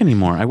truck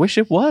anymore. I wish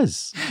it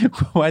was.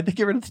 Why'd they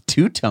get rid of the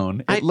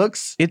two-tone? It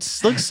looks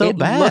so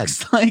bad.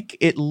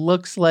 It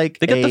looks like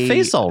they got the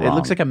face all wrong. It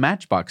looks like a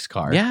Matchbox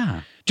car.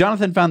 Yeah.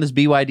 Jonathan found this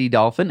BYD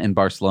Dolphin in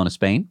Barcelona,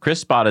 Spain.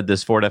 Chris spotted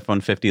this Ford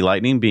F-150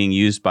 Lightning being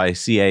used by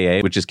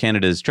CAA, which is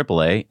Canada's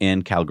AAA,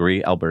 in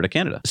Calgary, Alberta,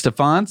 Canada.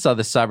 Stefan saw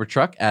this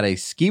Cybertruck at a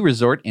ski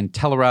resort in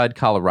Telluride,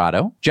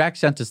 Colorado. Jack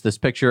sent us this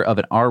picture of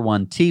an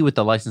R1T with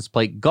the license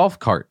plate golf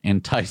cart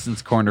in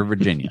Tyson's Corner,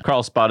 Virginia.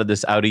 Carl spotted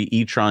this Audi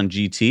e-tron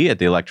GT at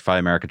the Electrify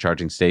America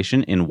charging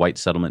station in White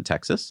Settlement,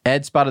 Texas.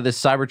 Ed spotted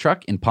this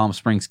Cybertruck in Palm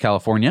Springs,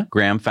 California.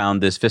 Graham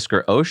found this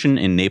Fisker Ocean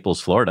in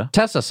Naples, Florida.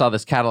 Tessa saw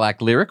this Cadillac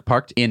Lyriq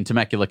parked in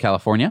Temecula,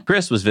 California.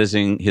 Chris was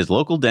visiting his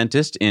local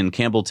dentist in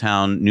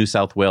Campbelltown, New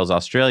South Wales,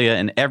 Australia,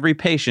 and every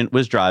patient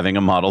was driving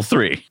a Model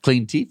 3.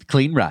 Clean teeth,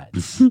 clean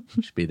rides.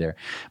 Should be there.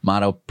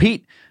 Motto.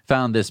 Pete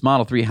found this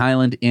Model 3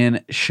 Highland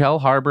in Shell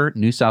Harbour,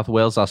 New South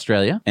Wales,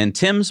 Australia. And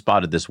Tim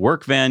spotted this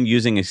work van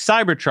using a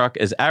Cybertruck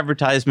as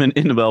advertisement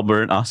in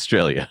Melbourne,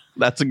 Australia.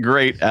 That's a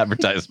great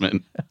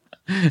advertisement.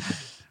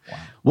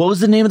 What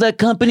was the name of that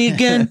company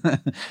again?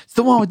 It's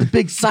the one with the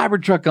big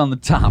Cybertruck on the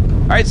top. All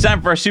right, it's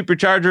time for our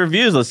Supercharger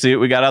reviews. Let's see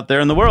what we got out there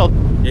in the world.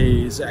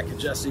 Hey, Zach and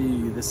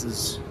Jesse. This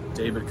is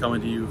David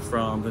coming to you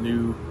from the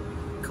new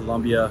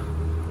Columbia,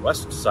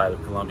 west side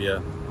of Columbia,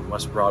 on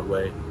West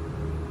Broadway,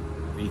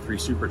 V3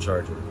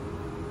 Supercharger.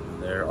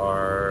 There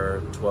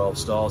are 12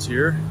 stalls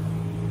here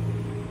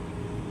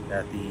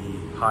at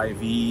the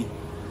Hy-Vee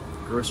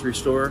grocery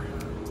store.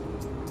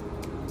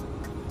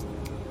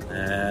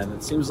 And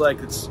it seems like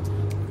it's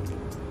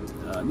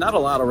not a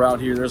lot around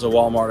here. There's a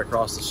Walmart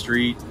across the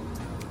street,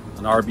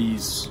 an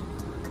Arby's,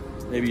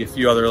 maybe a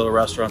few other little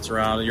restaurants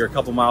around. You're a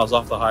couple miles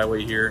off the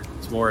highway here.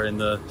 It's more in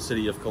the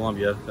city of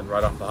Columbia than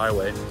right off the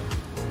highway.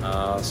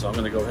 So I'm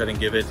going to go ahead and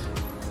give it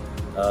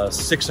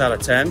 6 out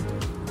of 10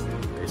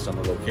 based on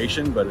the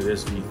location, but it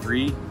is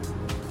V3,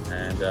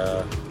 and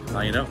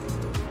now you know.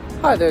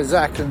 Hi there,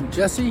 Zach and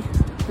Jesse.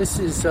 This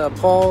is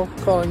Paul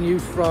calling you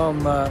from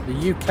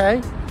the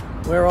UK.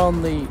 We're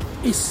on the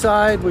east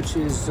side, which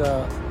is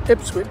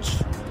Ipswich,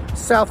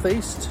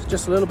 southeast,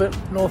 just a little bit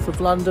north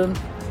of London.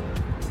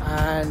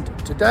 And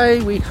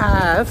today we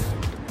have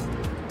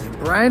a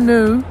brand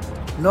new,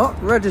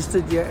 not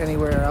registered yet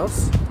anywhere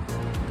else,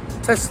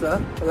 Tesla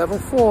Level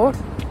 4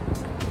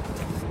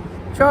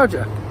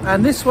 charger.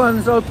 And this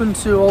one's open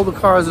to all the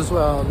cars as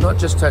well, not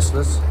just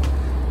Teslas.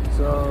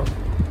 So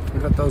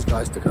we've got those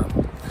guys to come.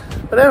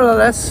 But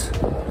nevertheless,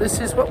 this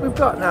is what we've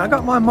got. Now, I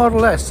got my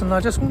Model S, and I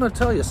just want to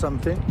tell you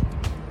something.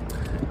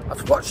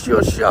 I've watched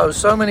your show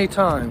so many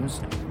times,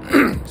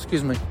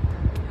 excuse me,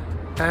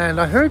 and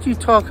I heard you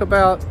talk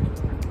about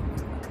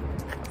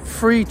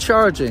free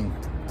charging.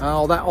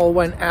 Oh, that all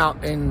went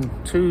out in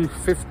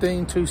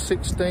 2015,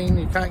 2016.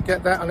 You can't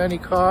get that on any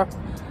car.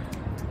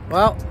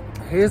 Well,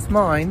 here's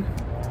mine.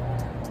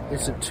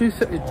 It's a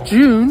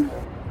June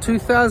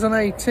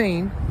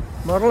 2018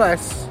 Model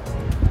S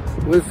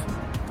with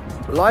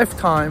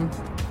lifetime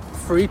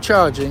free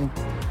charging,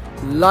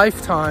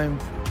 lifetime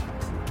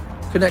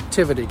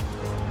connectivity.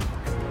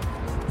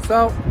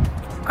 So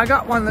I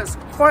got one that's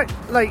quite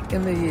late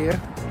in the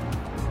year,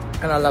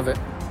 and I love it.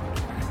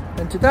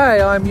 And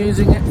today I'm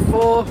using it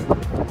for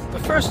the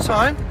first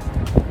time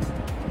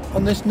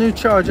on this new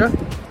charger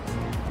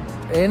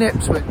in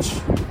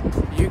Ipswich,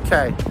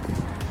 UK.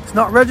 It's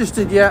not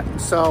registered yet,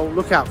 so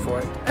look out for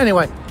it.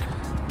 Anyway,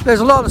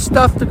 there's a lot of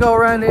stuff to go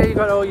around here. You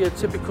got all your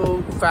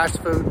typical fast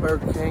food,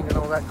 Burger King and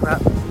all that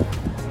crap.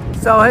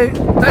 So hey,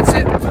 that's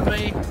it for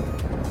me.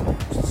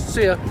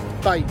 See ya.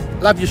 Bye.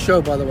 Love your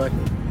show, by the way.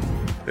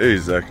 Hey,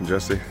 Zach and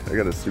Jesse. I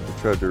got a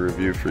Supercharger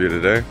review for you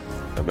today.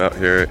 I'm out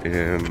here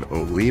in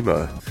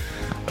Olema,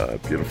 a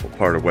beautiful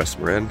part of West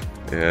Marin,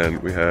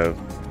 and we have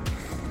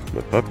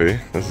my puppy.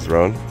 This is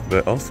Ron.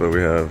 But also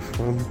we have 6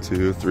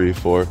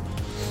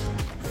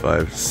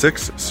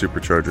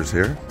 Superchargers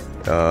here.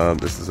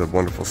 This is a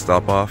wonderful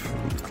stop off,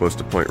 close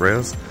to Point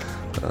Reyes.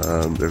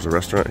 There's a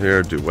restaurant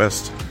here, Due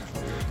West.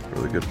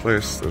 Really good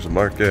place. There's a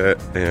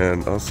market,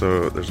 and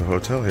also there's a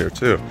hotel here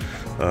too.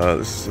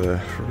 This is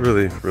a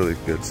really, really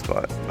good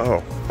spot.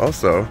 Oh,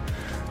 also,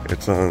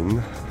 it's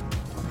on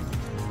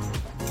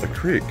a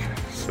creek,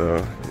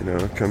 so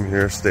come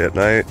here, stay at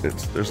night.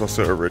 There's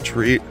also a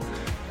retreat.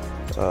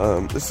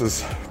 This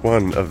is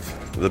one of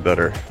the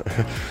better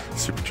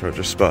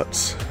Supercharger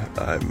spots,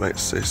 I might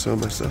say so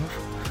myself.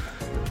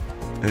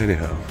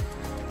 Anyhow,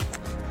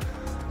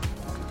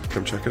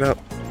 come check it out.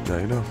 Now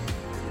you know.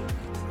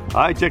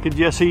 Hi, Jack and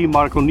Jesse,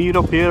 Marco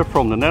Nierop here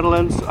from the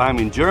Netherlands. I'm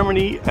in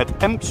Germany at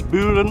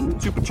Emsburen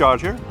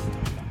Supercharger.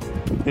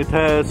 It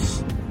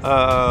has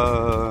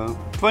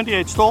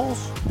 28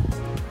 stalls.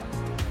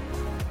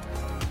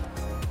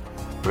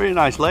 Very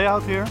nice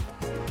layout here.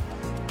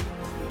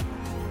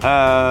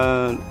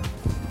 And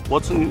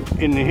what's in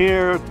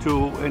here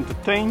to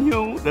entertain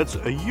you? That's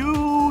a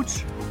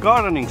huge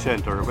gardening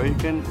center where you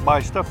can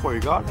buy stuff for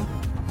your garden.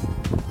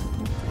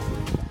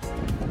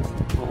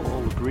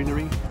 All the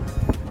greenery.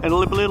 And a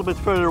little bit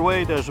further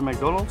away there's a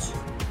McDonald's,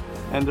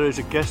 and there is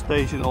a gas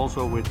station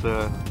also with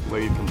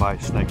where you can buy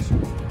snacks.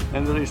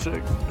 And there is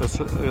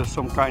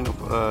some kind of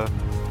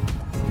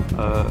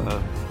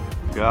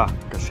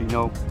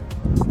casino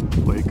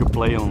where you can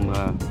play on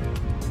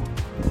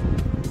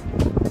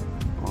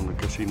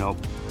casino.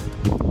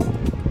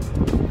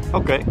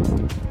 Okay.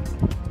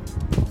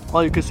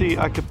 Well, you can see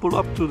I can pull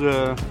up to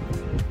the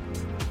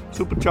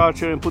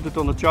supercharger and put it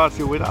on the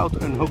charger without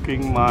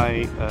unhooking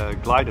my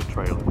glider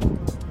trailer,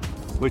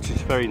 which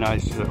is very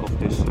nice of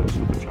this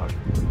supercharger.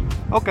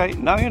 Okay,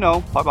 now you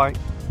know. Bye-bye.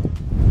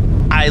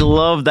 I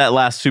love that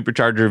last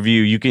supercharger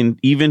review. You can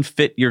even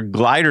fit your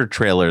glider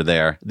trailer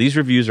there. These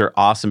reviews are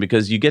awesome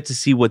because you get to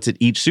see what's at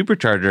each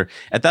supercharger.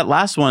 At that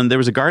last one, there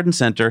was a garden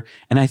center,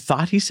 and I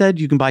thought he said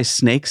you can buy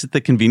snakes at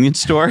the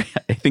convenience store.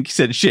 I think he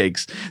said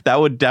shakes.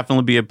 That would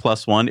definitely be a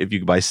 +1 if you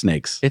could buy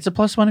snakes. It's a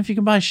 +1 if you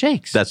can buy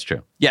shakes. That's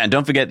true. Yeah, and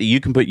don't forget that you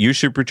can put your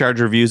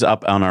supercharger reviews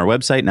up on our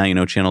website,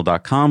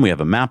 nowyouknowchannel.com. We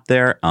have a map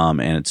there,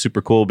 and it's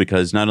super cool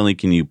because not only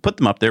can you put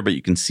them up there, but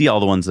you can see all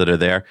the ones that are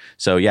there.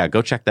 So yeah,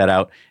 go check that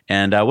out.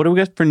 And what do we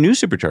got for new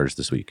superchargers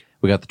this week?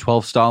 We got the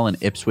 12 stall in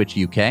Ipswich,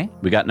 UK.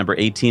 We got number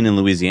 18 in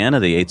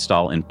Louisiana, the 8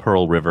 stall in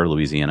Pearl River,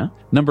 Louisiana.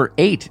 Number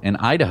 8 in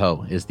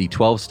Idaho is the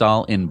 12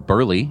 stall in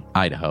Burley,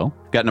 Idaho.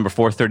 We got number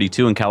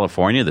 432 in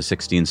California, the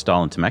 16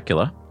 stall in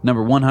Temecula.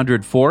 Number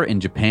 104 in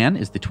Japan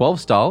is the 12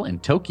 stall in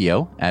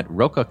Tokyo at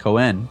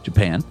Rokakoen,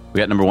 Japan. We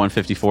got number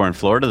 154 in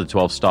Florida, the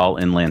 12 stall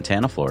in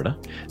Lantana, Florida.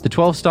 The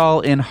 12 stall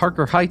in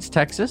Harker Heights,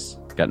 Texas.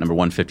 Got number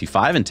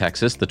 155 in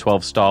Texas, the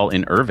 12 stall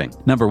in Irving.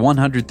 Number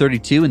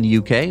 132 in the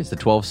UK is the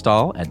 12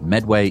 stall at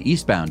Medway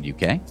Eastbound,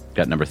 UK.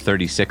 Got number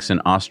 36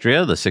 in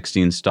Austria, the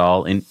 16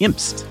 stall in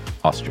Imst,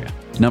 Austria.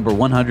 Number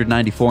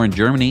 194 in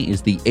Germany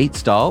is the 8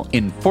 stall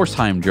in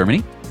Forsheim,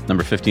 Germany.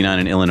 Number 59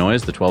 in Illinois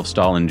is the 12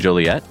 stall in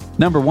Joliet.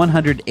 Number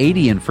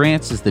 180 in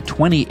France is the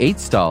 28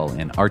 stall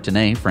in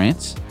Artenay,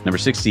 France. Number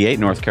 68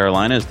 North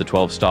Carolina is the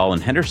 12 stall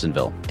in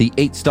Hendersonville. The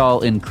 8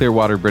 stall in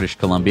Clearwater, British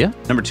Columbia.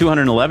 Number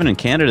 211 in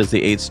Canada is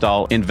the 8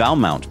 stall in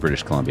Valmount,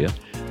 British Columbia.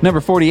 Number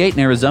 48 in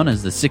Arizona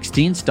is the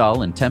 16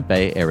 stall in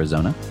Tempe,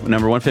 Arizona.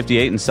 Number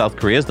 158 in South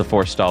Korea is the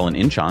 4 stall in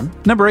Incheon.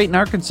 Number 8 in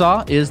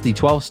Arkansas is the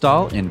 12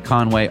 stall in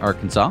Conway,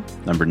 Arkansas.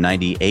 Number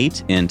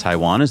 98 in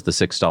Taiwan is the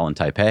 6 stall in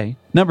Taipei.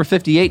 Number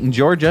 58 in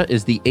Georgia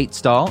is the 8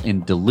 stall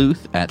in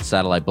Duluth at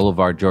Satellite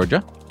Boulevard,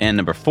 Georgia. And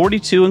number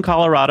 42 in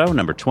Colorado,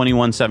 number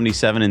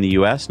 2177 in the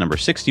U.S., number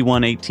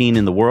 6118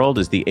 in the world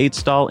is the 8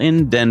 stall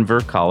in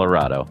Denver,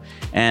 Colorado.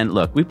 And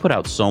look, we put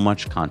out so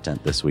much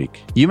content this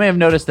week. You may have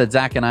noticed that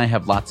Zach and I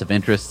have lots of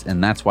interests,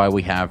 and that's why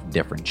we have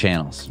different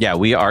channels. Yeah,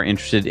 we are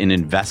interested in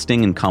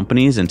investing in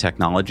companies and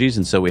technologies,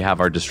 and so we have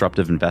our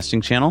Disruptive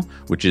Investing channel,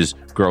 which is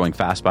growing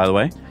fast, by the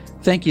way.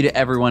 Thank you to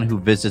everyone who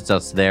visits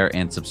us there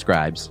and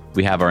subscribes.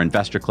 We have our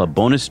Investor Club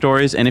bonus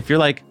stories. And if you're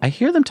like, I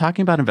hear them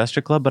talking about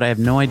Investor Club, but I have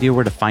no idea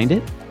where to find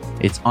it,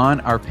 it's on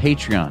our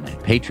Patreon at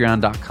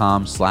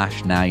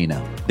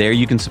patreon.com/nowyouknow. There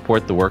you can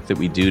support the work that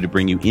we do to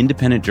bring you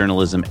independent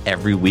journalism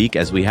every week,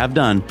 as we have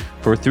done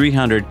for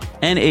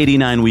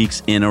 389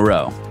 weeks in a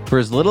row. For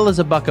as little as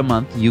 $1 a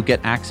month, you get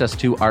access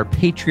to our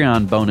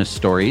Patreon bonus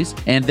stories,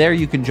 and there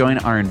you can join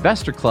our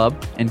Investor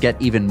Club and get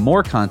even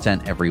more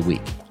content every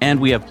week. And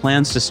we have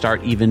plans to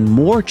start even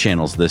more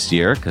channels this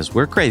year because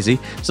we're crazy.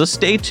 So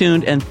stay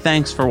tuned, and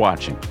thanks for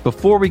watching.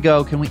 Before we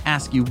go, can we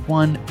ask you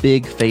one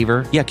big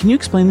favor? Yeah, can you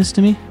explain this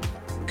to me?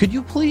 Could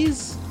you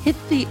please hit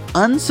the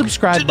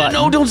unsubscribe button?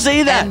 No, don't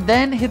say that. And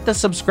then hit the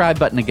subscribe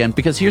button again,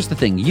 because here's the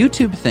thing.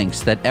 YouTube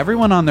thinks that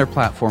everyone on their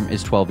platform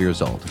is 12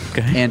 years old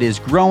and is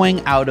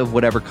growing out of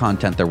whatever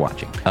content they're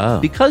watching. Oh.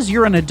 Because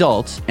you're an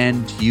adult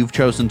and you've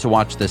chosen to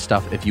watch this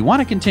stuff, if you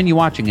want to continue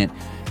watching it,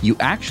 you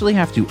actually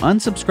have to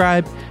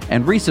unsubscribe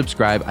and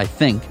resubscribe, I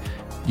think.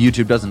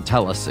 YouTube doesn't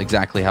tell us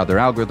exactly how their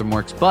algorithm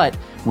works, but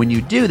when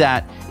you do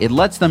that, it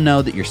lets them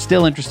know that you're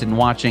still interested in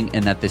watching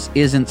and that this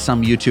isn't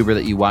some YouTuber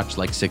that you watched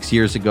like 6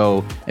 years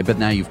ago, but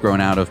now you've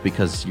grown out of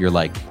because you're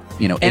like,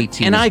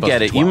 18. And I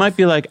get it. You might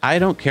be like, I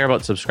don't care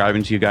about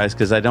subscribing to you guys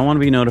because I don't want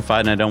to be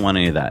notified and I don't want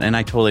any of that. And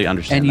I totally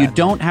understand and that. You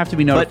don't have to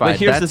be notified. But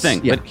here's the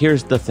thing. Yeah. But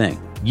here's the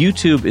thing.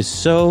 YouTube is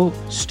so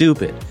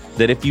stupid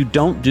that if you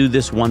don't do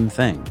this one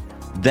thing,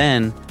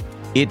 then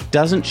it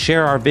doesn't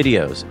share our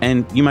videos.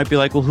 And you might be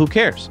like, well, who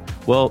cares?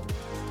 Well,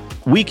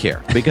 we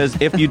care, because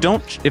if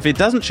it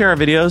doesn't share our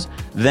videos,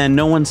 then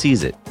no one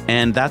sees it.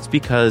 And that's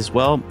because,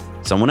 well,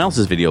 someone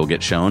else's video will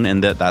get shown,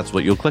 and that's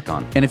what you'll click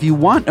on. And if you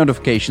want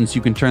notifications,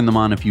 you can turn them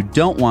on. If you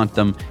don't want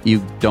them,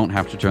 you don't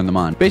have to turn them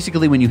on.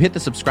 Basically, when you hit the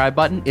subscribe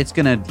button, it's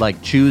going to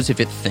choose if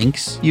it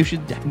thinks you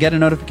should get a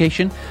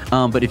notification.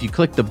 But if you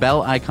click the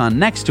bell icon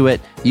next to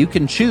it, you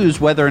can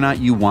choose whether or not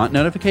you want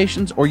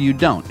notifications or you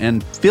don't.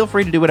 And feel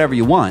free to do whatever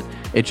you want.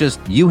 It's just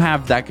you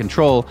have that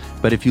control.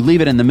 But if you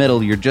leave it in the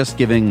middle, you're just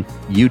giving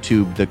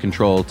YouTube the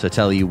control to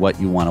tell you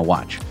what you want to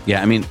watch.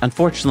 Yeah, I mean,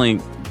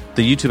 unfortunately,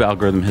 the YouTube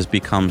algorithm has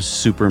become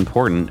super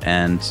important,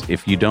 and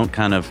if you don't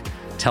kind of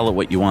tell it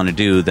what you want to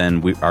do,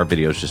 then our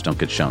videos just don't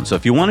get shown. So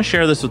if you want to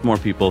share this with more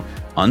people,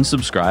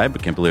 unsubscribe.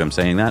 I can't believe I'm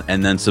saying that.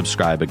 And then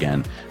subscribe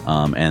again,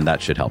 and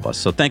that should help us.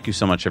 So thank you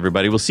so much,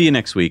 everybody. We'll see you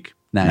next week.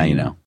 Now you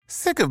know.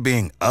 Sick of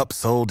being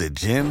upsold at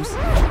gyms?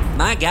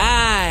 My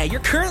guy, you're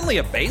currently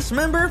a base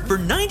member? For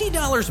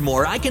 $90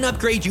 more, I can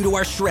upgrade you to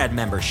our Shred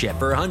membership.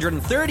 For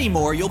 $130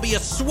 more, you'll be a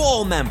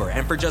Swole member.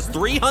 And for just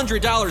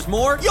 $300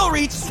 more, you'll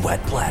reach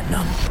Sweat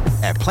Platinum.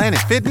 At Planet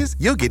Fitness,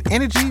 you'll get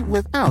energy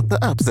without the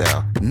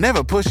upsell.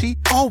 Never pushy,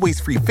 always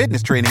free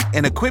fitness training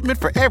and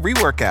equipment for every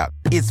workout.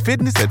 It's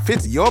fitness that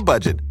fits your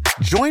budget.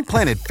 Join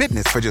Planet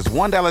Fitness for just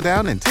 $1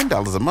 down and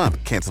 $10 a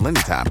month. Cancel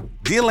anytime.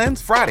 Deal ends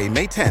Friday,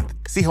 May 10th.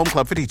 See Home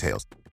Club for details.